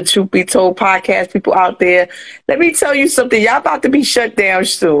the other Truth Be Told podcast people out there. Let me tell you something. Y'all about to be shut down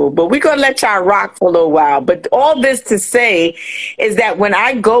soon, but we're going to let y'all rock for a little while. But all this to say is that when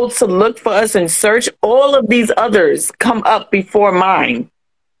I go to look for us and search, all of these others come up before mine,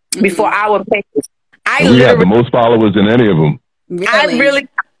 before our page. We have the most followers than any of them. I really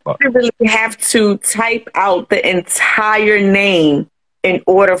have to type out the entire name in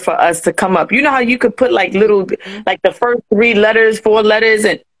order for us to come up. You know how you could put like the first 3 letters, 4 letters,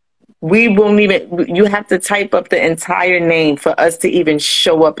 and we won't even, you have to type up the entire name for us to even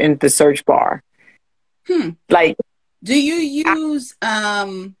show up in the search bar. Like, do you use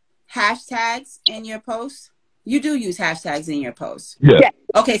hashtags in your posts? You do use hashtags in your posts? Yeah.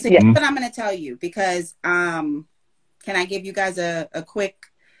 Okay, so here's what I'm going to tell you, because can I give you guys a quick,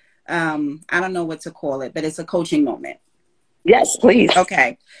 I don't know what to call it, but it's a coaching moment. Yes, please.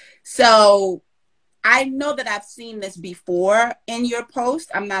 Okay. So I know that I've seen this before in your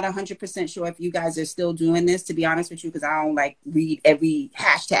post. I'm not 100% sure if you guys are still doing this, to be honest with you, because I don't like read every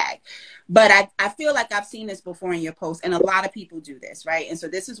hashtag. But I feel like I've seen this before in your post, and a lot of people do this, right? And so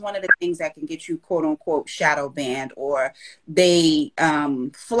this is one of the things that can get you quote unquote shadow banned, or they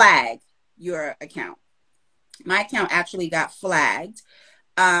flag your account. My account actually got flagged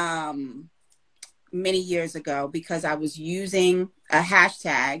many years ago because I was using a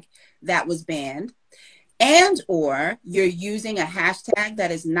hashtag that was banned, and or you're using a hashtag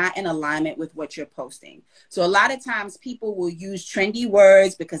that is not in alignment with what you're posting. So a lot of times people will use trendy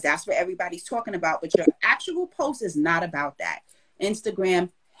words because that's what everybody's talking about, but your actual post is not about that.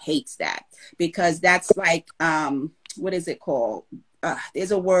 Instagram hates that because that's like, what is it called? There's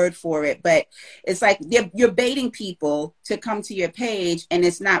a word for it, but it's like you're baiting people to come to your page, and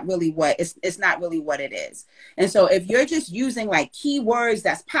it's not really what it's not really what it is. And so if you're just using like keywords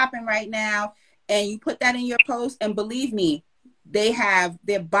that's popping right now, and you put that in your post, and believe me, they have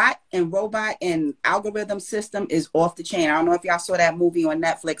their bot and robot and algorithm system is off the chain. I don't know if y'all saw that movie on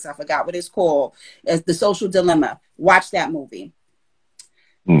Netflix. I forgot what it's called. It's The Social Dilemma. Watch that movie.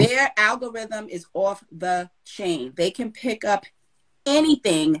 Their algorithm is off the chain. They can pick up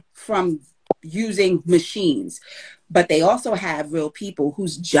anything from using machines, but they also have real people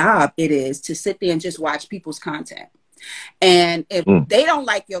whose job it is to sit there and just watch people's content. And if they don't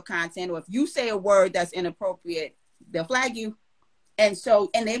like your content, or if you say a word that's inappropriate, they'll flag you. And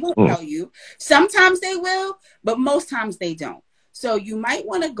so, and they won't tell you. Sometimes they will, but most times they don't. So you might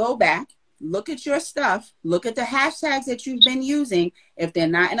want to go back, look at your stuff, look at the hashtags that you've been using. If they're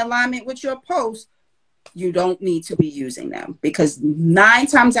not in alignment with your post, you don't need to be using them, because 9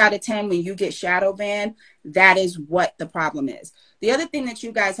 times out of 10, when you get shadow banned, that is what the problem is. The other thing that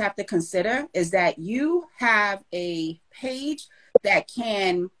you guys have to consider is that you have a page that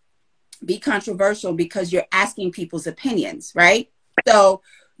can be controversial because you're asking people's opinions, right? So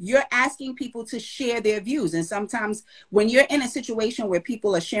you're asking people to share their views. And sometimes when you're in a situation where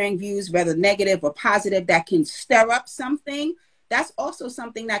people are sharing views, whether negative or positive, that can stir up something, that's also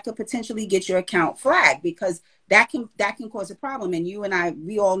something that could potentially get your account flagged, because that can cause a problem. And you and I,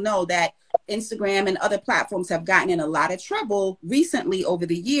 we all know that Instagram and other platforms have gotten in a lot of trouble recently over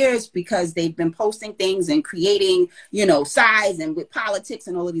the years because they've been posting things and creating, size and with politics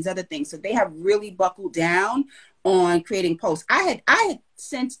and all of these other things. So they have really buckled down on creating posts. I had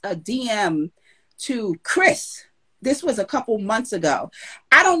sent a DM to Chris. This was a couple months ago.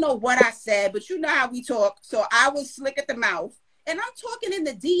 I don't know what I said, but you know how we talk. So I was slick at the mouth. And I'm talking in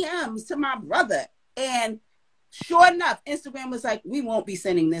the DMs to my brother. And sure enough, Instagram was like, we won't be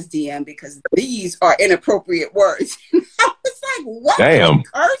sending this DM because these are inappropriate words. I was like, what? Damn.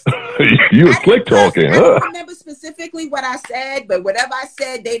 Curse? You was slick talking, I huh? don't remember specifically what I said, but whatever I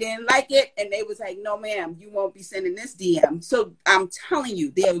said, they didn't like it. And they was like, no, ma'am, you won't be sending this DM. So I'm telling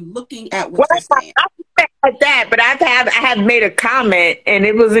you, they're looking at what you're saying. Like that, but I have made a comment, and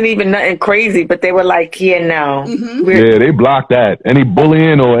it wasn't even nothing crazy, but they were like, yeah, no. Yeah, they block that. Any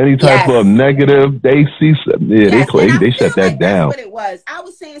bullying or any type of negative, they see. They shut that down. That's what it was. I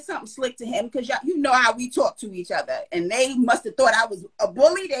was saying something slick to him because you know how we talk to each other, and they must have thought I was a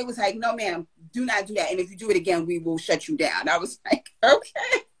bully. They was like, no, ma'am, do not do that, and if you do it again, we will shut you down. I was like,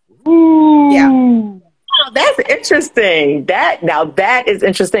 okay. Ooh. Yeah. Oh, that's interesting. That is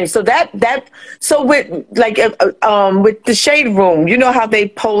interesting. So so with like with the Shade Room, you know how they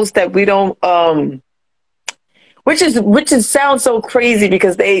post that we don't which is sounds so crazy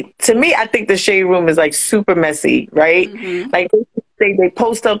because to me I think the Shade Room is like super messy, right? Like they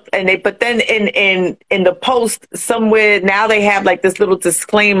post up but then in the post somewhere now they have like this little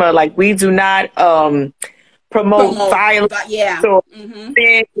disclaimer like we do not promote violence.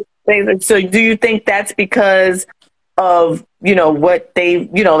 So do you think that's because of, what they,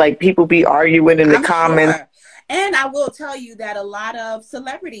 like people be arguing in the comments? Sure. And I will tell you that a lot of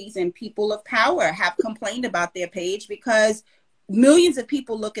celebrities and people of power have complained about their page because millions of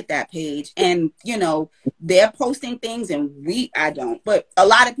people look at that page and, they're posting things and I don't, but a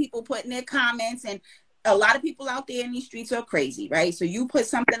lot of people put in their comments, and a lot of people out there in these streets are crazy, right? So you put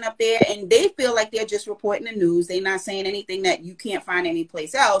something up there and they feel like they're just reporting the news. They're not saying anything that you can't find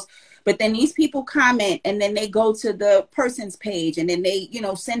anyplace else. But then these people comment and then they go to the person's page and then they,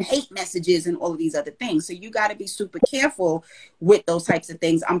 send hate messages and all of these other things. So you got to be super careful with those types of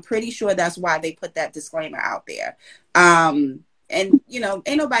things. I'm pretty sure that's why they put that disclaimer out there. And, ain't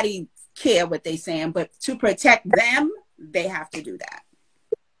nobody care what they saying, but to protect them, they have to do that.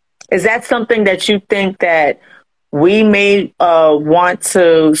 Is that something that you think that we may want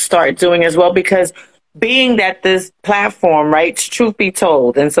to start doing as well? Because being that this platform, right, truth be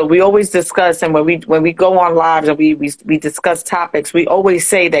told, and so we always discuss, and when we go on lives and we discuss topics, we always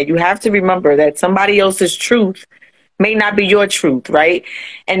say that you have to remember that somebody else's truth may not be your truth, right?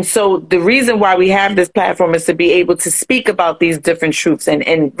 And so the reason why we have this platform is to be able to speak about these different truths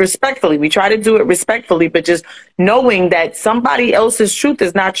and respectfully. We try to do it respectfully, but just knowing that somebody else's truth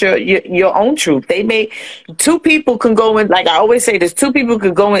is not your own truth. Two people can go in, like I always say this, two people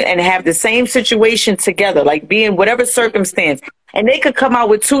could go in and have the same situation together, like be in whatever circumstance, and they could come out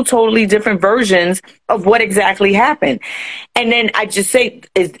with two totally different versions of what exactly happened. And then I just say,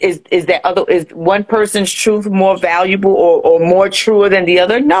 is one person's truth more valuable or more truer than the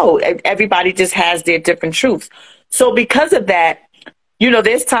other? No, everybody just has their different truths. So because of that,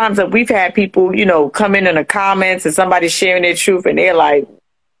 there's times that we've had people, come in the comments and somebody's sharing their truth and they're like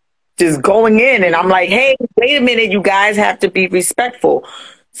just going in. And I'm like, hey, wait a minute, you guys have to be respectful.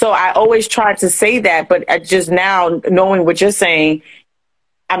 So I always try to say that, but just now knowing what you're saying,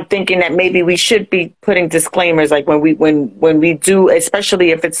 I'm thinking that maybe we should be putting disclaimers, like when we do,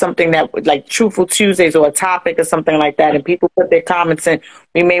 especially if it's something that like Truthful Tuesdays or a topic or something like that, and people put their comments in,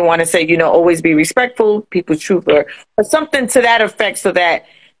 we may want to say, always be respectful, people's truth, or something to that effect, so that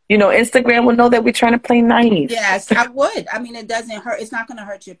Instagram will know that we're trying to play nice. Yes, I would. I mean, it doesn't hurt. It's not going to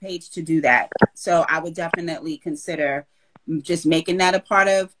hurt your page to do that. So I would definitely consider just making that a part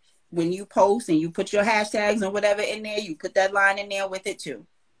of when you post and you put your hashtags or whatever in there, you put that line in there with it too.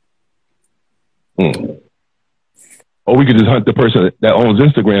 Or we could just hunt the person that owns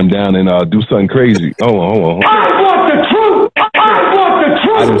Instagram down and do something crazy. Hold on. I want the truth. I want the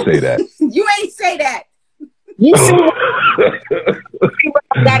truth. I didn't say that. You ain't say that. You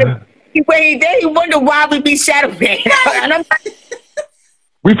see, they wonder why we be shadow banned. And I'm like,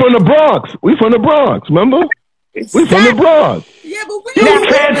 we from the Bronx. Remember? We from the Bronx. Yeah, but we You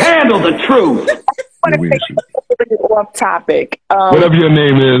can't handle the truth. off topic. Whatever your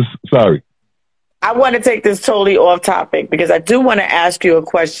name is, sorry. I want to take this totally off topic because I do want to ask you a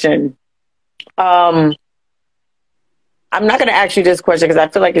question. I'm not going to ask you this question because I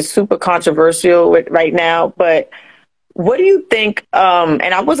feel like it's super controversial right now, but what do you think? And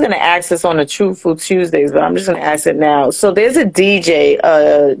I was going to ask this on the Truthful Tuesdays, but I'm just going to ask it now. So there's a DJ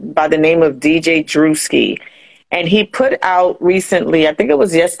by the name of DJ Drewski, and he put out recently, I think it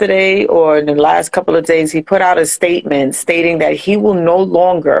was yesterday or in the last couple of days, he put out a statement stating that he will no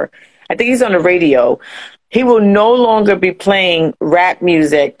longer, I think he's on the radio, he will no longer be playing rap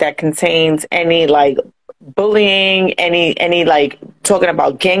music that contains any like bullying, any like talking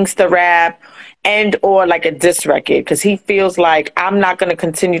about gangster rap and or like a diss record, because he feels like I'm not going to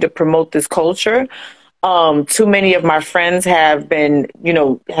continue to promote this culture. Too many of my friends have been,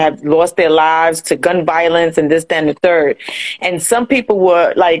 have lost their lives to gun violence and this, that, and the third. And some people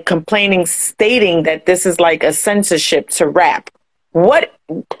were like complaining, stating that this is like a censorship to rap. What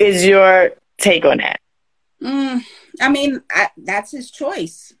is your take on that? I mean, that's his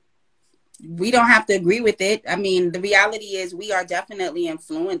choice. We don't have to agree with it. I mean, the reality is we are definitely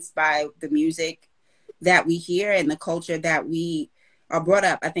influenced by the music that we hear and the culture that we are brought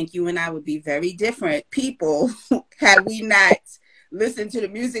up. I think you and I would be very different people had we not listened to the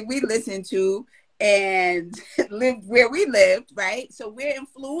music we listened to and lived where we lived, right? So we're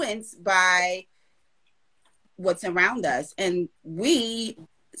influenced by what's around us. And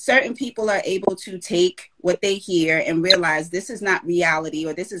certain people are able to take what they hear and realize this is not reality,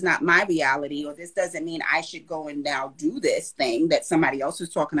 or this is not my reality, or this doesn't mean I should go and now do this thing that somebody else is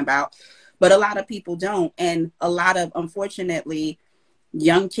talking about. But a lot of people don't. And a lot of, unfortunately,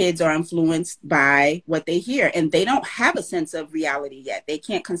 young kids are influenced by what they hear, and they don't have a sense of reality yet. They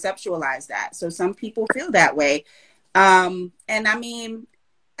can't conceptualize that. So some people feel that way. And I mean,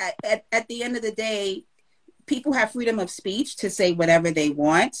 at the end of the day, people have freedom of speech to say whatever they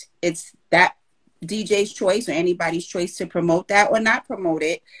want. It's that DJ's choice or anybody's choice to promote that or not promote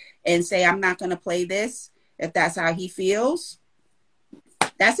it and say, I'm not going to play this if that's how he feels.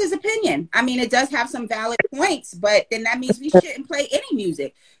 That's his opinion. I mean, it does have some valid points, but then that means we shouldn't play any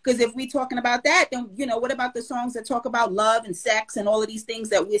music. Because if we're talking about that, then, what about the songs that talk about love and sex and all of these things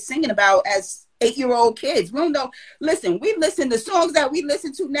that we're singing about as 8-year-old kids? We don't know. Listen, we listen to songs that we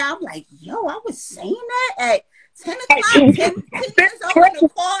listen to now. I'm like, yo, I was saying that at 10 o'clock, 10 years old in the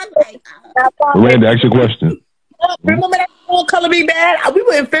car. Like, Miranda, ask your question. Remember that song, Color Me Bad? We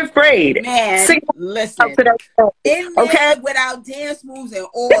were in 5th grade. Man, listen. In there without dance moves and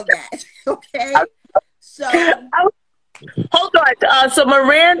all that. Okay? So. Hold on. So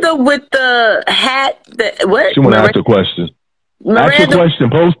Miranda with the hat. What? She want to ask a question. Miranda, ask your question.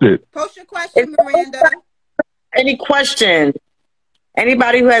 Post it. Post your question, Miranda. Any question?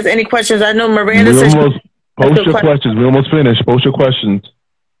 Anybody who has any questions? I know Miranda We says almost post your questions. We almost finished. Post your questions.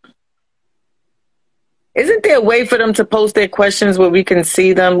 Isn't there a way for them to post their questions where we can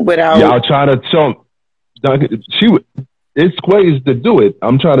see them without? Yeah, I'll try to show. It's ways to do it. I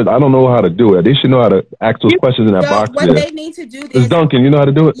don't know how to do it. They should know how to ask those questions in that box. What they need to do is Duncan, you know how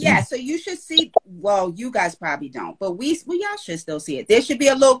to do it? Yeah, so you should see. Well, you guys probably don't, but y'all should still see it. There should be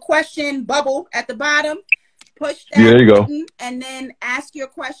a little question bubble at the bottom. Push that there you button, and then ask your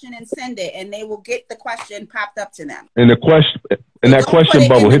question and send it, and they will get the question popped up to them. In that question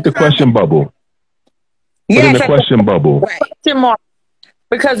bubble, hit the question bubble. Put in the question bubble. Question mark.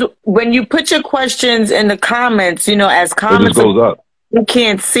 Because when you put your questions in the comments, as comments, it just goes up. You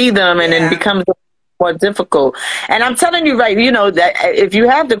can't see them, and it becomes more difficult. And I'm telling you, right, that if you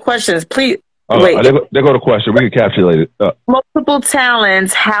have the questions, please. Wait, there go the question. We can capture later. Multiple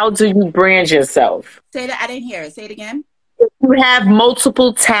talents. How do you brand yourself? Say that. I didn't hear it. Say it again. If you have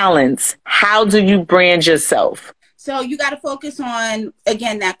multiple talents, how do you brand yourself? So you got to focus on,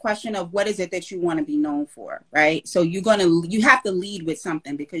 again, that question of what is it that you want to be known for, right? So you have to lead with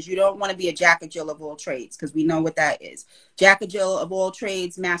something, because you don't want to be a jack of Jill of all trades, because we know what that is. Jack of Jill of all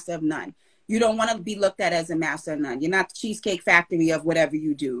trades, master of none. You don't want to be looked at as a master of none. You're not the Cheesecake Factory of whatever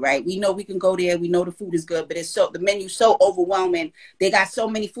you do, right? We know we can go there. We know the food is good, but the menu's so overwhelming. They got so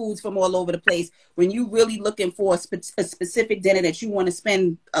many foods from all over the place. When you really looking for a specific dinner that you want to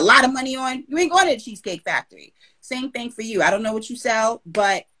spend a lot of money on, you ain't going to the Cheesecake Factory. Same thing for you. I don't know what you sell,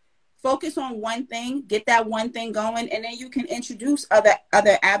 but focus on one thing, get that one thing going, and then you can introduce other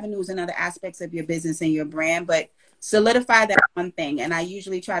avenues and other aspects of your business and your brand, but solidify that one thing. And I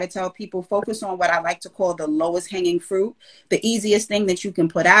usually try to tell people, focus on what I like to call the lowest hanging fruit, the easiest thing that you can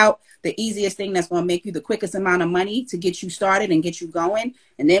put out, the easiest thing that's going to make you the quickest amount of money to get you started and get you going.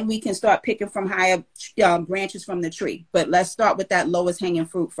 And then we can start picking from higher branches from the tree. But let's start with that lowest hanging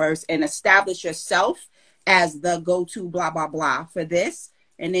fruit first and establish yourself as the go-to blah, blah, blah for this.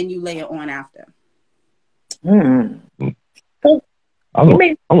 And then you lay it on after. I'm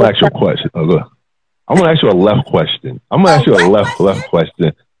going to ask you a question. I'm going to ask you a left question. I'm going to ask you a left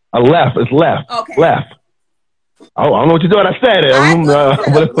question. It's left. Okay. Left. I don't know what you're doing. I said it.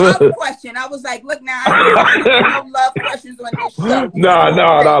 Love question. I was like, look now, I don't love questions on this show.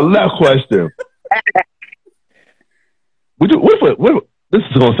 No, left question. This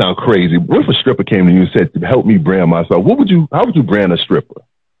is going to sound crazy. What if a stripper came to you and said, to help me brand myself, how would you brand a stripper?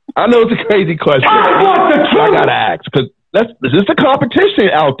 I know it's a crazy question. I got to ask, because this is a competition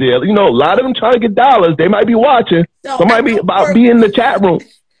out there. A lot of them trying to get dollars. They might be watching. Somebody be in the chat room.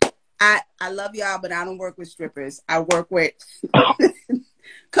 I love y'all, but I don't work with strippers. I work with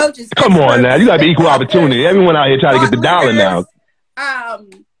coaches. Come on now. You got to be equal opportunity. Everyone out here trying to get the dollar now.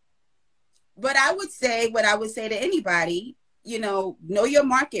 But I would say what I would say to anybody, know your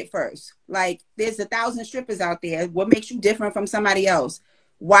market first. Like, there's 1,000 strippers out there. What makes you different from somebody else?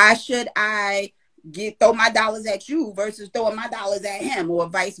 Why should I throw my dollars at you versus throwing my dollars at him, or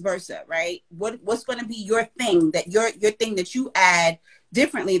vice versa, right? What's going to be your thing, that your thing that you add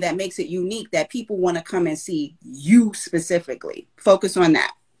differently that makes it unique, that people want to come and see you specifically? Focus on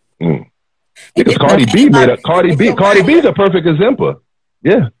that. Because Cardi B is a perfect example.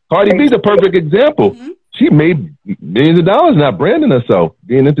 Yeah, Cardi B is a perfect example. Mm-hmm. She made millions of dollars not branding herself,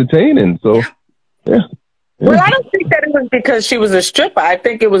 being entertaining. So, yeah. Well, I don't think that it was because she was a stripper. I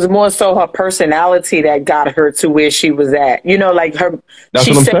think it was more so her personality that got her to where she was at. Like her. That's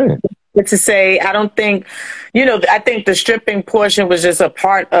what I'm saying. To say, I don't think, I think the stripping portion was just a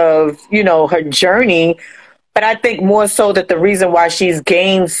part of, her journey. But I think more so that the reason why she's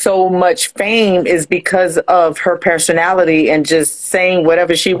gained so much fame is because of her personality and just saying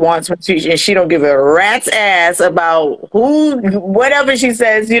whatever she wants, and she don't give a rat's ass about whatever she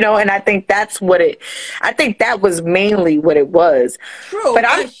says, and I think that was mainly what it was. True,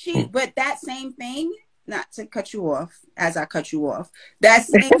 but that same thing, not to cut you off as I cut you off, that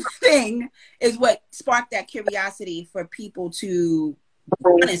same thing is what sparked that curiosity for people to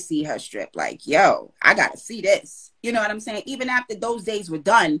want to see her strip. Like, yo, I gotta see this. You know what I'm saying? Even after those days were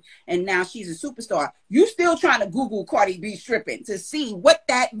done and now she's a superstar, you still trying to Google Cardi B stripping to see what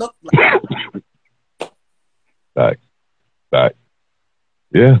that looked like. Back.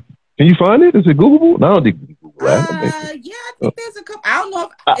 Yeah. Can you find it? Is it Googleable? No, I don't think Google. Yeah, I think there's a couple. I don't know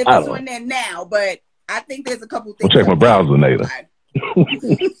if it's on there now, but I think there's a couple things. I'll check my browser later.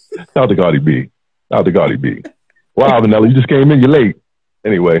 Out to Cardi B. Wow, Vanilla, you just came in. You're late.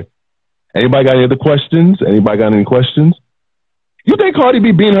 Anyway, anybody got any other questions? Anybody got any questions? You think Cardi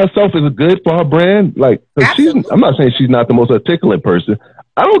B being herself is good for her brand? Like, 'cause I'm not saying she's not the most articulate person.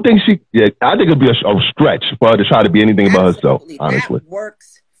 I don't think I think it'd be a stretch for her to try to be anything about herself, honestly. That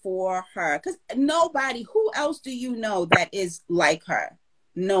works for her. Because who else do you know that is like her?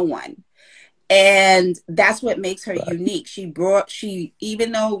 No one. And that's what makes her unique.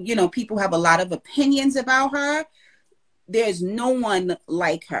 Even though, people have a lot of opinions about her, there's no one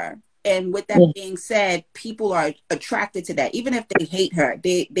like her. And with that being said, people are attracted to that. Even if they hate her,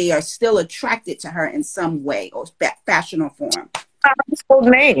 they are still attracted to her in some way or fashion or form.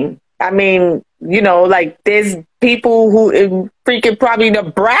 Household name. I mean, like there's people who in freaking probably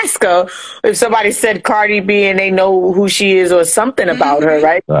Nebraska, if somebody said Cardi B and they know who she is or something about her,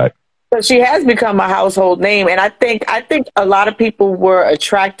 right? Right. So she has become a household name. And I think a lot of people were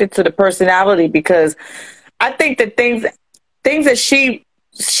attracted to the personality because I think that things that she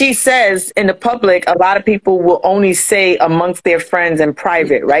says in the public, a lot of people will only say amongst their friends in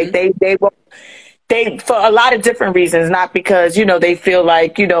private, right? They for a lot of different reasons, not because, they feel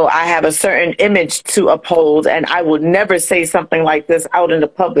like, I have a certain image to uphold and I would never say something like this out in the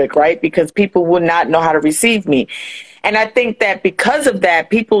public, right? Because people would not know how to receive me. And I think that because of that,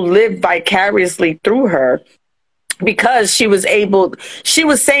 people live vicariously through her because she was saying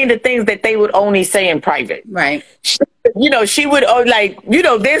the things that they would only say in private. Right. She would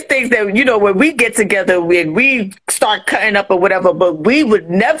there's things that, when we get together and we start cutting up or whatever, but we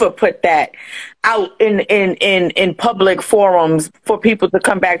would never put that out in public forums for people to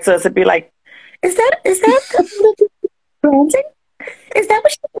come back to us and be like, is that branding? Is that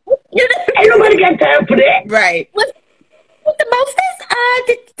what ain't nobody got time for that. Right. What the most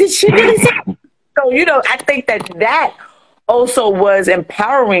is? Did she really say? So, I think that also was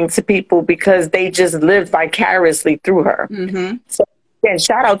empowering to people because they just lived vicariously through her. Mm-hmm. So again,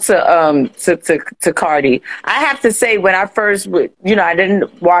 shout out to Cardi. I have to say, when I first, I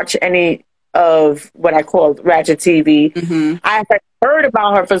didn't watch any of what I call Ratchet TV. Mm-hmm. I had heard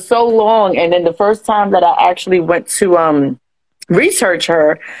about her for so long, and then the first time that I actually went to research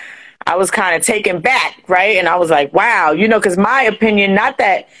her, I was kind of taken back, right? And I was like, wow, because my opinion, not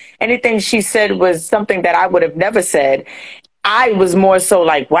that anything she said was something that I would have never said. I was more so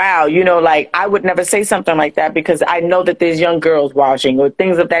like, wow, like I would never say something like that because I know that there's young girls watching or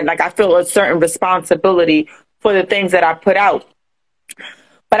things of that. Like I feel a certain responsibility for the things that I put out.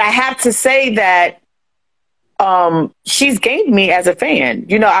 But I have to say that she's gained me as a fan.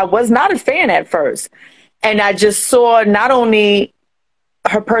 I was not a fan at first. And I just saw not only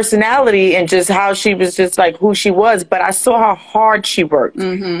her personality and just how she was just like who she was, but I saw how hard she worked.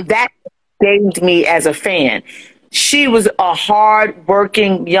 Mm-hmm. That gained me as a fan. She was a hard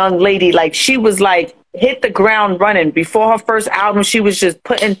working young lady. Like she was like hit the ground running. Before her first album, she was just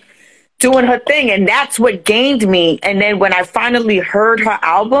doing her thing. And that's what gained me. And then when I finally heard her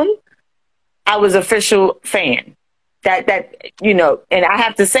album, I was official fan. That and I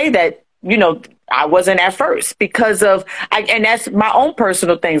have to say that, I wasn't at first because of, and that's my own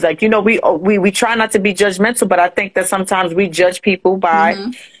personal things. Like, we try not to be judgmental, but I think that sometimes we judge people by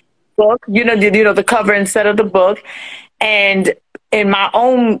book, the cover instead of the book. And in my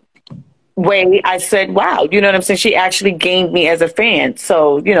own way, I said, wow, you know what I'm saying? She actually gained me as a fan.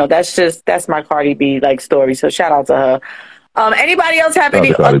 So, that's my Cardi B story. So shout out to her. Anybody else have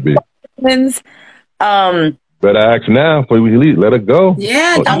any other questions? Better ask now before we leave. Let her go.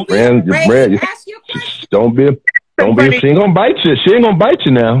 Yeah, don't be afraid. Ask your question. Don't be. She ain't gonna bite you. She ain't gonna bite you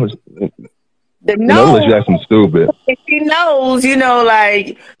now. Unless you ask something stupid. She knows,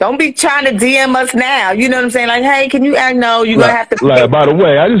 don't be trying to DM us now. You know what I'm saying? Like, hey, can you act? No, you're gonna have to. By the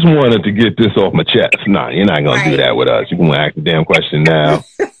way, I just wanted to get this off my chest. Nah, you're not gonna do that with us. You're gonna ask the damn question now.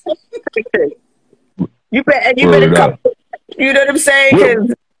 You better come. You know what I'm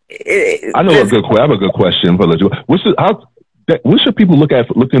saying? I know I have a good question for you. What should people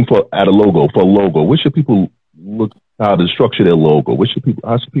looking for at a logo for a logo? What should people look how to structure their logo?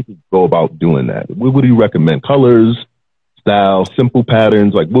 How should people go about doing that? What would you recommend? Colors, style, simple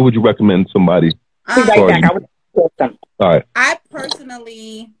patterns? Like what would you recommend somebody? All right. I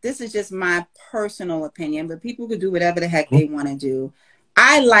personally, this is just my personal opinion, but people could do whatever the heck they want to do.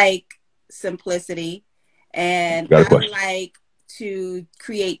 I like simplicity and I like to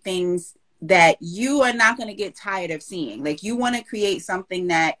create things that you are not going to get tired of seeing. Like you want to create something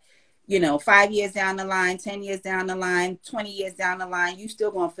that, 5 years down the line, 10 years down the line, 20 years down the line, you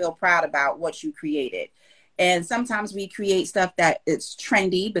still going to feel proud about what you created. And sometimes we create stuff that it's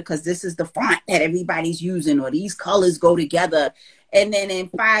trendy because this is the font that everybody's using or these colors go together. And then in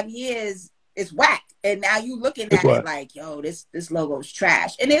 5 years, it's whack. And now you looking at it like, yo, this logo's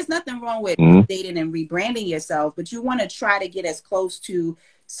trash. And there's nothing wrong with updating and rebranding yourself, but you want to try to get as close to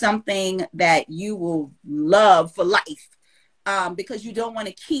something that you will love for life. Because you don't want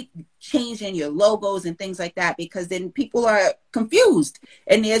to keep changing your logos and things like that, because then people are confused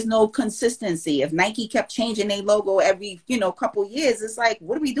and there's no consistency. If Nike kept changing their logo every, couple years, it's like,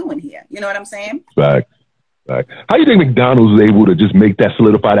 what are we doing here? You know what I'm saying? Right. How do you think McDonald's was able to just make that,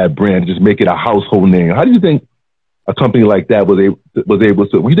 solidify that brand, just make it a household name? How do you think a company like that was able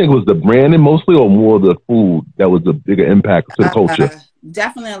to? You think it was the branding mostly, or more the food that was the bigger impact to the culture?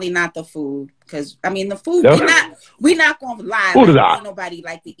 Definitely not the food, because the food, we're not going to lie. Like, nobody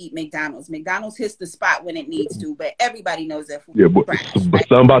like to eat McDonald's. McDonald's hits the spot when it needs to, but everybody knows that food. Yeah, but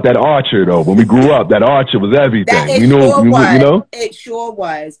something about that Archer though. When we grew up, that Archer was everything. It sure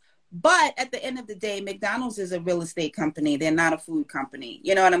was. But at the end of the day, McDonald's is a real estate company. They're not a food company.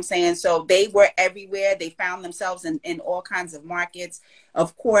 You know what I'm saying? So they were everywhere. They found themselves in all kinds of markets.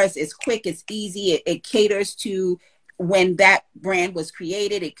 Of course, it's quick, it's easy. It caters to, when that brand was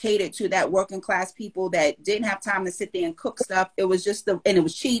created, it catered to that working class people that didn't have time to sit there and cook stuff. It was just and it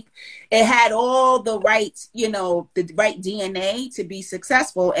was cheap. It had all the right, the right DNA to be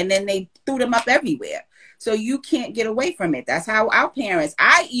successful. And then they threw them up everywhere. So you can't get away from it. That's how our parents,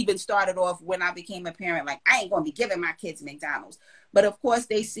 I even started off when I became a parent, like, I ain't going to be giving my kids McDonald's. But of course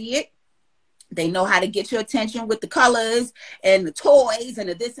they see it. They know how to get your attention with the colors and the toys and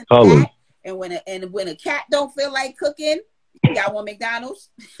the this and that. And when a cat don't feel like cooking, y'all want McDonald's?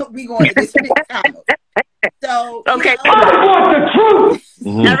 We going to this McDonald's. So okay. I want the truth.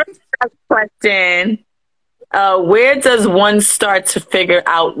 Never question. Where does one start to figure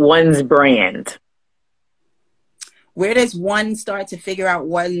out one's brand? Where does one start to figure out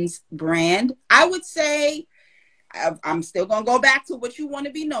one's brand? I would say, I'm still going to go back to what you want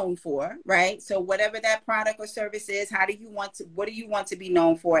to be known for, right? So whatever that product or service is, what do you want to be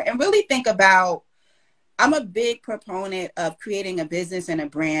known for? And really think about, I'm a big proponent of creating a business and a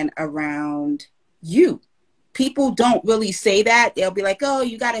brand around you. People don't really say that. They'll be like, oh,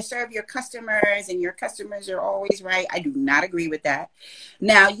 you got to serve your customers and your customers are always right. I do not agree with that.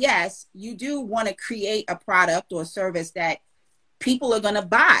 Now, yes, you do want to create a product or service that people are going to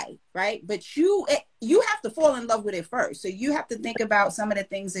buy, right? But you have to fall in love with it first. So you have to think about some of the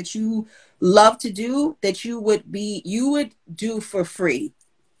things that you love to do, that you would do for free,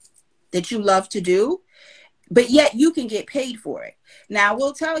 that you love to do, but yet you can get paid for it. Now, I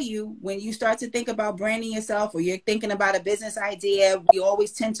will tell you, when you start to think about branding yourself, or you're thinking about a business idea, we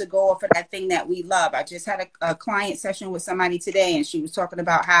always tend to go for that thing that we love. I just had a client session with somebody today, and she was talking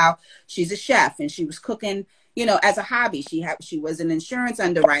about how she's a chef and she was cooking, as a hobby. She was an insurance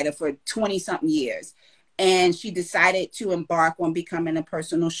underwriter for 20 something years. And she decided to embark on becoming a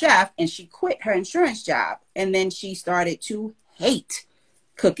personal chef, and she quit her insurance job. And then she started to hate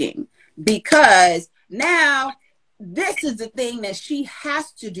cooking, because now this is the thing that she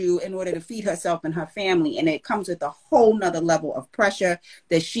has to do in order to feed herself and her family. And it comes with a whole nother level of pressure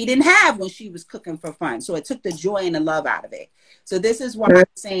that she didn't have when she was cooking for fun. So it took the joy and the love out of it. So this is why I'm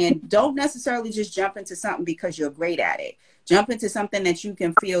saying, don't necessarily just jump into something because you're great at it. Jump into something that you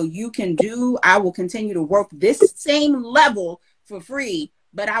can feel you can do. I will continue to work this same level for free,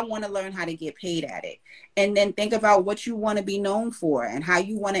 but I want to learn how to get paid at it. And then think about what you want to be known for and how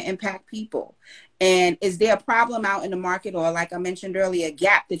you want to impact people. And is there a problem out in the market, or, like I mentioned earlier, a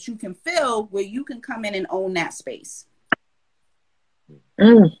gap that you can fill where you can come in and own that space?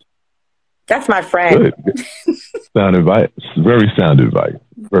 That's my friend. Sound advice. Very sound advice.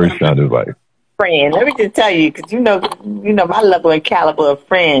 Very sound advice. Friend. Let me just tell you, because you know my level and caliber of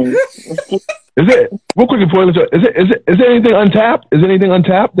friends. Is it, real quick before is there anything untapped? Is there anything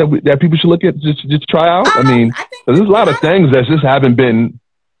untapped that people should look at, just try out? I mean, there's a lot of things that just haven't been.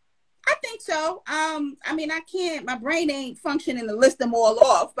 I think so. I can't, my brain ain't functioning to list them all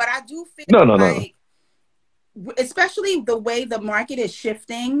off, but I do feel no. Especially the way the market is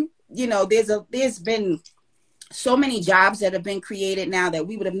shifting, there's been so many jobs that have been created now that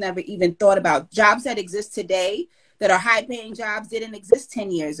we would have never even thought about. Jobs that exist today that are high paying jobs didn't exist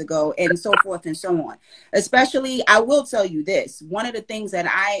 10 years ago, and so forth and so on. Especially, I will tell you this, one of the things that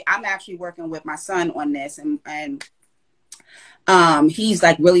I'm actually working with my son on this, and he's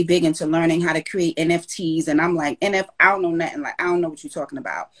like really big into learning how to create NFTs, and I'm like, I don't know nothing, like I don't know what you're talking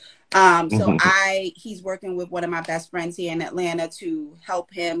about. So he's working with one of my best friends here in Atlanta to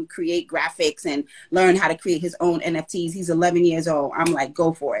help him create graphics and learn how to create his own NFTs. He's 11 years old. I'm like,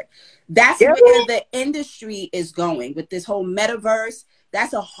 go for it. That's where the industry is going with this whole metaverse.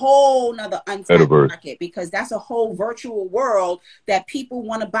 That's a whole nother untapped Metaverse. market, because that's a whole virtual world that people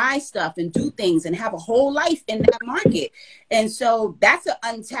want to buy stuff and do things and have a whole life in that market. And so that's an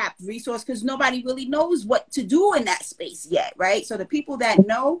untapped resource, because nobody really knows what to do in that space yet, right? So the people that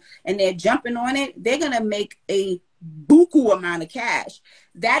know and they're jumping on it, they're going to make a buku amount of cash.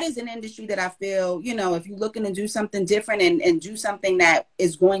 That is an industry that I feel, you know, if you're looking to do something different and do something that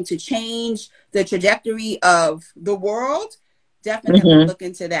is going to change the trajectory of the world, definitely look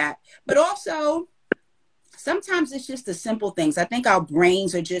into that. But also, sometimes it's just the simple things. I think our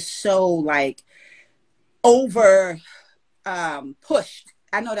brains are just so like over pushed.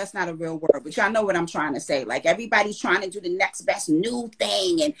 I know that's not a real word, but y'all know what I'm trying to say. Like, everybody's trying to do the next best new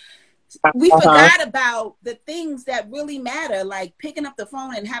thing, and we forgot about the things that really matter, like picking up the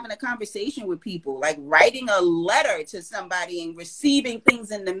phone and having a conversation with people, like writing a letter to somebody and receiving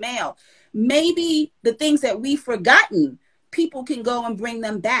things in the mail. Maybe the things that we've forgotten, people can go and bring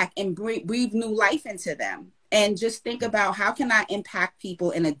them back and breathe new life into them. And just think about, how can I impact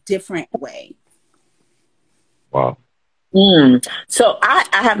people in a different way? Wow. So I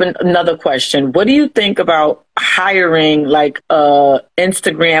have another question. What do you think about hiring like a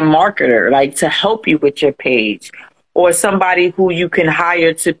Instagram marketer, like to help you with your page, or somebody who you can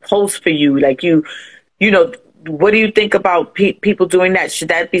hire to post for you? Like you know, what do you think about people doing that? Should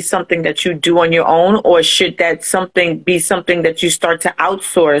that be something that you do on your own, or should that be something that you start to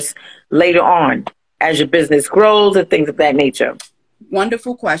outsource later on as your business grows and things of that nature?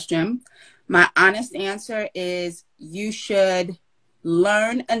 Wonderful question. My honest answer is you should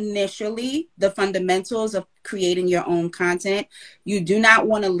learn initially the fundamentals of creating your own content. You do not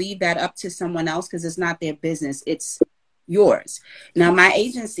want to leave that up to someone else, because it's not their business. It's yours. Now, my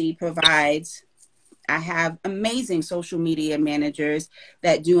agency provides, I have amazing social media managers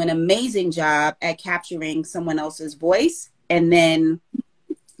that do an amazing job at capturing someone else's voice and then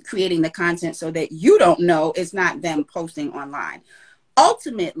creating the content so that you don't know it's not them posting online.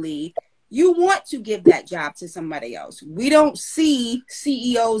 Ultimately, you want to give that job to somebody else. We don't see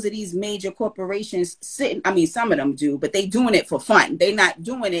CEOs of these major corporations sitting, I mean, some of them do, but they doing it for fun. They're not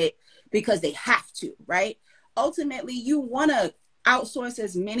doing it because they have to, right? Ultimately, you want to outsource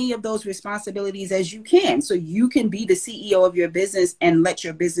as many of those responsibilities as you can, so you can be the CEO of your business and let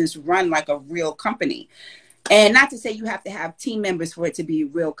your business run like a real company. And not to say you have to have team members for it to be a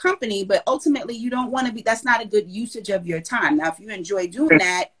real company, but ultimately you don't want to be, that's not a good usage of your time. Now, if you enjoy doing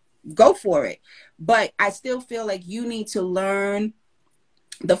that, go for it. But I still feel like you need to learn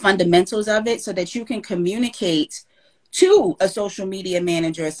the fundamentals of it so that you can communicate to a social media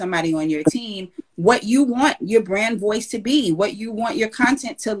manager or somebody on your team what you want your brand voice to be, what you want your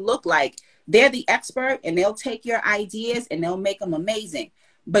content to look like. They're the expert, and they'll take your ideas and they'll make them amazing.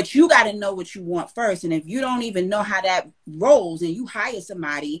 But you got to know what you want first. And if you don't even know how that rolls, and you hire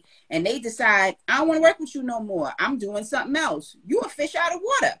somebody and they decide, I don't want to work with you no more, I'm doing something else, you a fish out of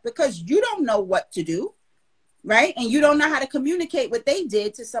water, because you don't know what to do, right? And you don't know how to communicate what they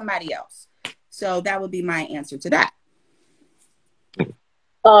did to somebody else. So that would be my answer to that.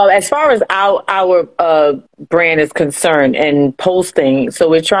 As far as our brand is concerned and posting, so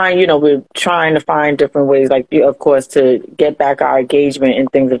we're trying to find different ways, like, of course, to get back our engagement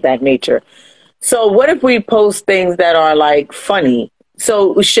and things of that nature. So what if we post things that are like funny?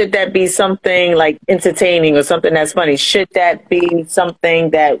 So should that be something like entertaining or something that's funny? Should that be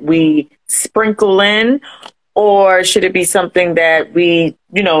something that we sprinkle in, or should it be something that we,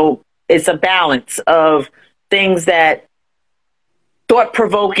 it's a balance of things that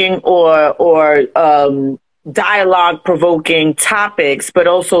thought-provoking or dialogue-provoking topics, but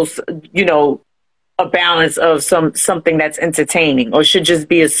also, a balance of something that's entertaining, or should just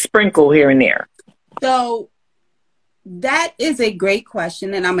be a sprinkle here and there? So that is a great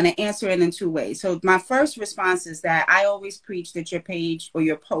question, and I'm going to answer it in two ways. So my first response is that I always preach that your page or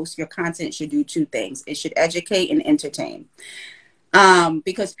your post, your content should do two things. It should educate and entertain.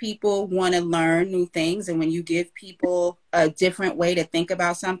 Because people want to learn new things. And when you give people a different way to think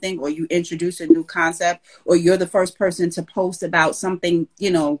about something, or you introduce a new concept, or you're the first person to post about something,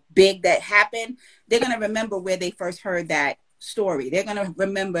 big that happened, they're going to remember where they first heard that story. They're going to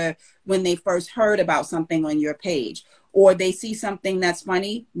remember when they first heard about something on your page, or they see something that's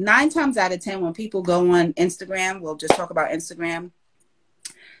funny. 9 times out of 10, when people go on Instagram, we'll just talk about Instagram,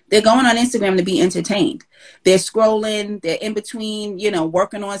 they're going on Instagram to be entertained. They're scrolling. They're in between,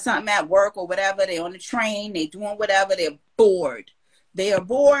 working on something at work or whatever. They're on the train. They're doing whatever. They're bored. They are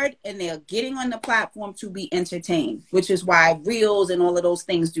bored and they're getting on the platform to be entertained, which is why Reels and all of those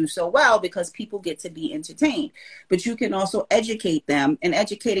things do so well, because people get to be entertained. But you can also educate them, and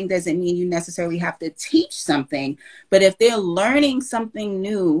educating doesn't mean you necessarily have to teach something. But if they're learning something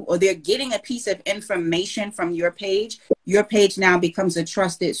new or they're getting a piece of information from your page now becomes a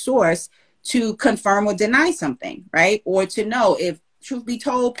trusted source to confirm or deny something, right? Or to know if truth be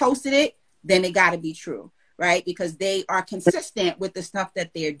told posted it, then it got to be true. Right? Because they are consistent with the stuff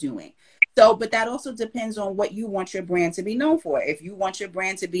that they're doing. So, but that also depends on what you want your brand to be known for. If you want your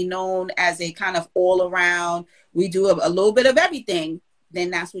brand to be known as a kind of all around, we do a little bit of everything, then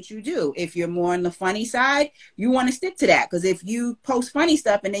that's what you do. If you're more on the funny side, you want to stick to that. Because if you post funny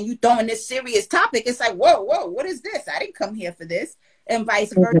stuff and then you throw in this serious topic, it's like, whoa, what is this? I didn't come here for this, and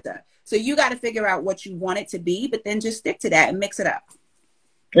vice versa. So you got to figure out what you want it to be, but then just stick to that and mix it up.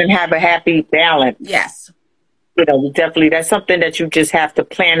 And have a happy balance. Yes. You know, definitely that's something that you just have to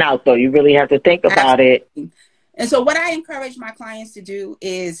plan out, though. You really have to think about it. And so what I encourage my clients to do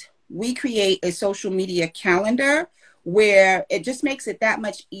is we create a social media calendar where it just makes it that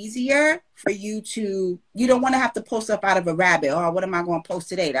much easier for you don't want to have to post up out of a rabbit. Oh, what am I going to post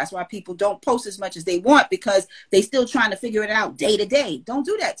today? That's why people don't post as much as they want, because they still trying to figure it out day to day. Don't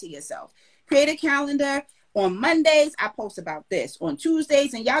do that to yourself. Create a calendar. On Mondays, I post about this. On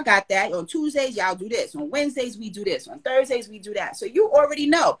Tuesdays, and y'all got that. On Tuesdays, y'all do this. On Wednesdays, we do this. On Thursdays, we do that. So you already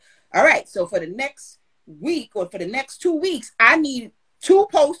know. All right. So for the next week or for the next 2 weeks, I need 2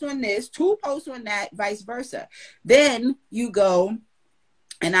 posts on this, 2 posts on that, vice versa. Then you go,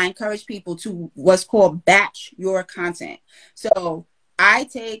 and I encourage people to what's called batch your content. So I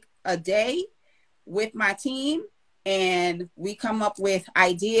take a day with my team, and we come up with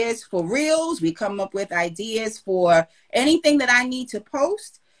ideas for Reels. We come up with ideas for anything that I need to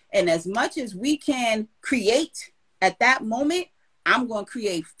post. And as much as we can create at that moment, I'm going to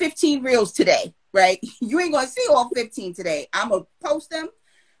create 15 Reels today, right? You ain't going to see all 15 today. I'm going to post them.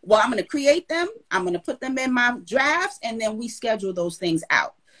 Well, I'm going to create them. I'm going to put them in my drafts, and then we schedule those things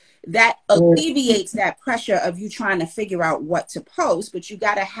out. That alleviates that pressure of you trying to figure out what to post, but you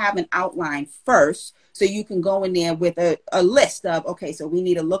got to have an outline first. So you can go in there with a list of, okay, so we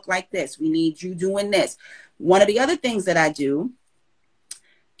need a look like this. We need you doing this. One of the other things that I do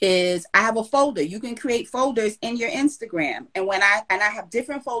is I have a folder. You can create folders in your Instagram. And I have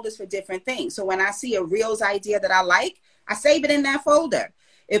different folders for different things. So when I see a Reels idea that I like, I save it in that folder.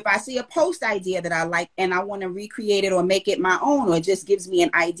 If I see a post idea that I like and I want to recreate it or make it my own, or it just gives me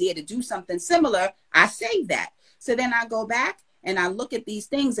an idea to do something similar, I save that. So then I go back and I look at these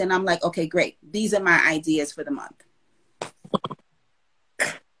things and I'm like, okay, great. These are my ideas for the month.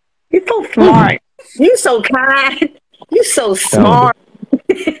 You're so smart. You're so kind. You're so smart.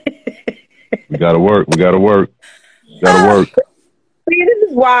 We gotta work. See, this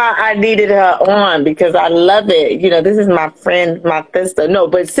is why I needed her on, because I love it. You know, this is my friend, my sister. No,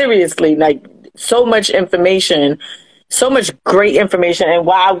 but seriously, like, so much information, so much great information. And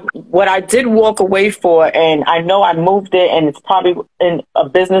what I did walk away for, and I know I moved it, and it's probably in a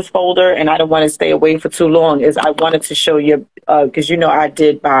business folder, and I don't want to stay away for too long, is I wanted to show you, because, you know, I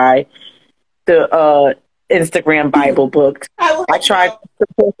did buy the Instagram Bible book. I tried to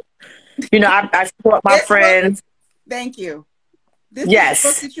support, you know, I support my friends. Thank you. This yes. is the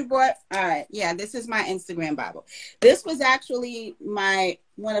book that you bought? All right. Yeah, this is my Instagram Bible. This was actually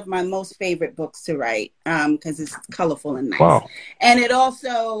one of my most favorite books to write, because it's colorful and nice. Wow. And it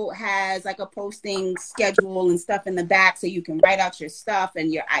also has like a posting schedule and stuff in the back, so you can write out your stuff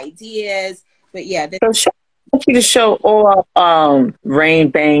and your ideas. But yeah, I want you to show all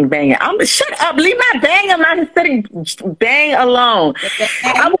Rain Bang Bang. Shut up. Leave my bang. I'm not sitting bang alone.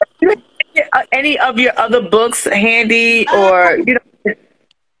 I want you to any of your other books handy, or you know?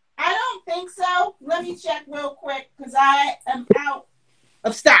 I don't think so. Let me check real quick, because I am out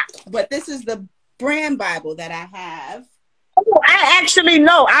of stock. But this is the brand Bible that I have. Oh, I actually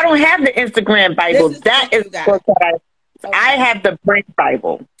know. I don't have the Instagram Bible. That is what I have, the brand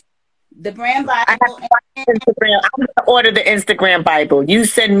Bible. The brand Bible. I'm going to order the Instagram Bible. You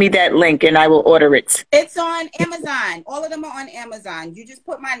send me that link and I will order it. It's on Amazon. All of them are on Amazon. You just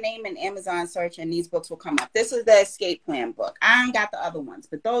put my name in Amazon search and these books will come up. This is the escape plan book. I ain't got the other ones,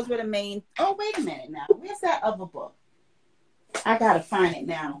 but those were the main. Oh, wait a minute now. Where's that other book? I got to find it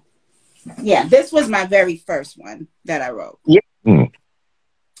now. Yeah, this was my very first one that I wrote. Yeah.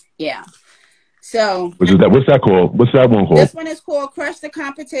 Yeah. So what's that called? What's that one called? This one is called Crush the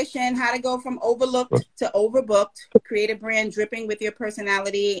Competition, How to Go from Overlooked to Overbooked, Create a Brand Dripping with Your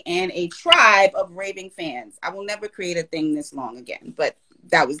Personality and a Tribe of Raving Fans. I will never create a thing this long again, but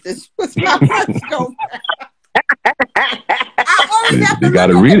this was my first go. I sometimes You after got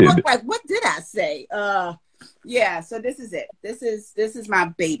to looking at read the book, it. like, what did I say? Yeah. So this is it. This is my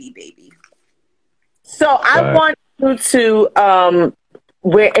baby. So I Right. want you to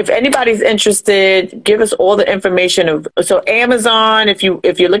where if anybody's interested, give us all the information of so Amazon. If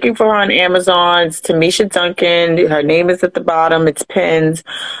you're looking for her on Amazon, it's Tamisha Duncan. Her name is at the bottom. It's pinned. You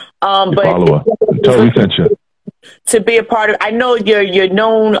But follow her. Tell her we sent you. to be a part of, I know your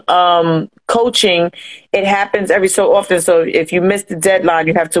known coaching. It happens every so often. So if you miss the deadline,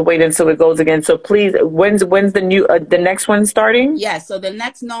 you have to wait until it goes again. So please, when's the new the next one starting? Yeah. So the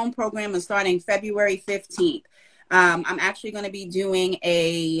next known program is starting February 15th. I'm actually going to be doing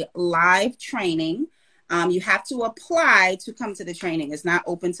a live training. You have to apply to come to the training. It's not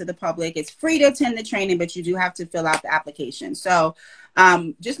open to the public. It's free to attend the training, but you do have to fill out the application. So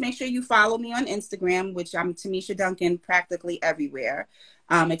just make sure you follow me on Instagram, which I'm Tamisha Duncan practically everywhere,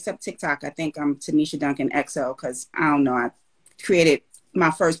 except TikTok. I think I'm Tamisha Duncan XO because I don't know. I created my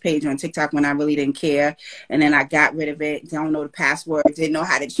first page on TikTok when I really didn't care. And then I got rid of it. Don't know the password. Didn't know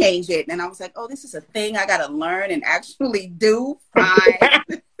how to change it. And I was like, oh, this is a thing I got to learn and actually do.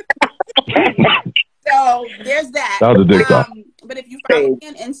 Fine. So there's that. That was a dick talk. But if you follow me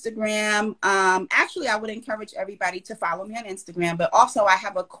on Instagram, actually, I would encourage everybody to follow me on Instagram. But also, I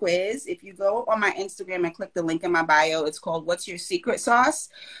have a quiz. If you go on my Instagram and click the link in my bio, it's called What's Your Secret Sauce?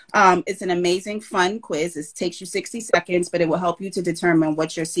 It's an amazing, fun quiz. It takes you 60 seconds, but it will help you to determine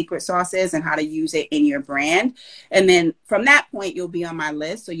what your secret sauce is and how to use it in your brand. And then from that point, you'll be on my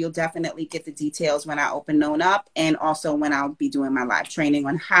list. So you'll definitely get the details when I open Known Up and also when I'll be doing my live training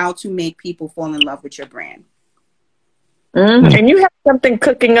on how to make people fall in love with your brand. And you have something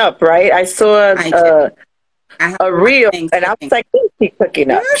cooking up, right? I saw a reel, and I was like, "Who's she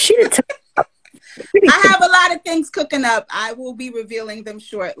cooking up?" She didn't. I have a lot of things cooking up. I will be revealing them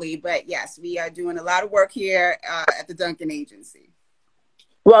shortly, but yes, we are doing a lot of work here at the Duncan Agency.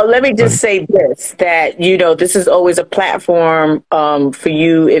 Well, let me just say this: that this is always a platform for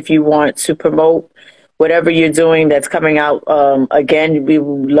you if you want to promote whatever you're doing that's coming out. Again, we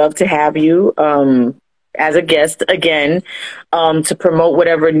would love to have you. As a guest again, to promote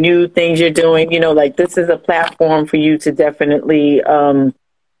whatever new things you're doing. This is a platform for you to definitely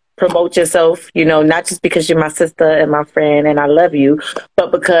promote yourself, not just because you're my sister and my friend and I love you,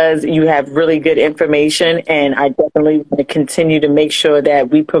 but because you have really good information. And I definitely want to continue to make sure that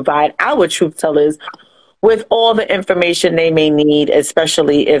we provide our truth tellers with all the information they may need,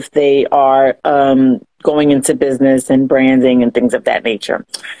 especially if they are going into business and branding and things of that nature.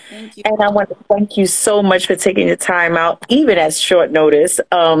 Thank you. And I want to thank you so much for taking your time out, even at short notice.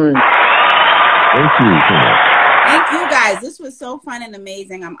 Thank you. Thank you, guys. This was so fun and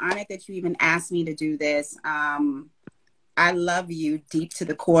amazing. I'm honored that you even asked me to do this. I love you deep to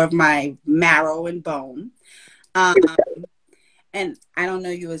the core of my marrow and bone. And I don't know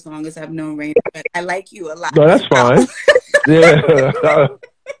you as long as I've known Raina, but I like you a lot. No, that's fine. Yeah.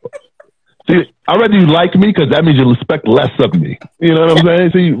 See, I rather you like me because that means you respect less of me. You know what I'm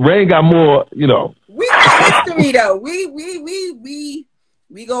saying? See, Rain got more, We got history though. We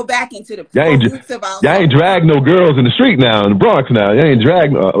go back into the roots of our. Y'all ain't drag no girls in the street now in the Bronx now. Y'all ain't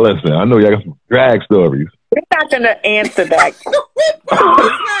drag. Listen, I know y'all got some drag stories. We're not going to answer that.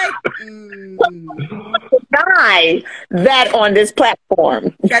 Deny that on this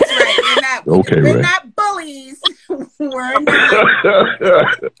platform. That's right. We're not bullies. We're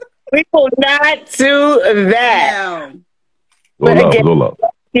not. We will not do that. No. But again,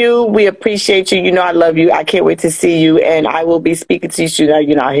 we appreciate you. I love you. I can't wait to see you. And I will be speaking to you.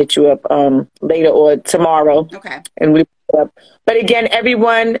 I'll hit you up later or tomorrow. Okay. And we up. But again,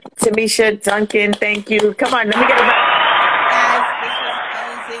 everyone, Tamisha Duncan, thank you. Come on, let me get a guys, this was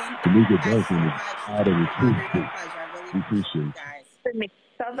amazing. Tamisha Duncan is out of the truth. We appreciate you.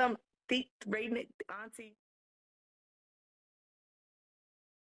 Tell them, rate it, Auntie.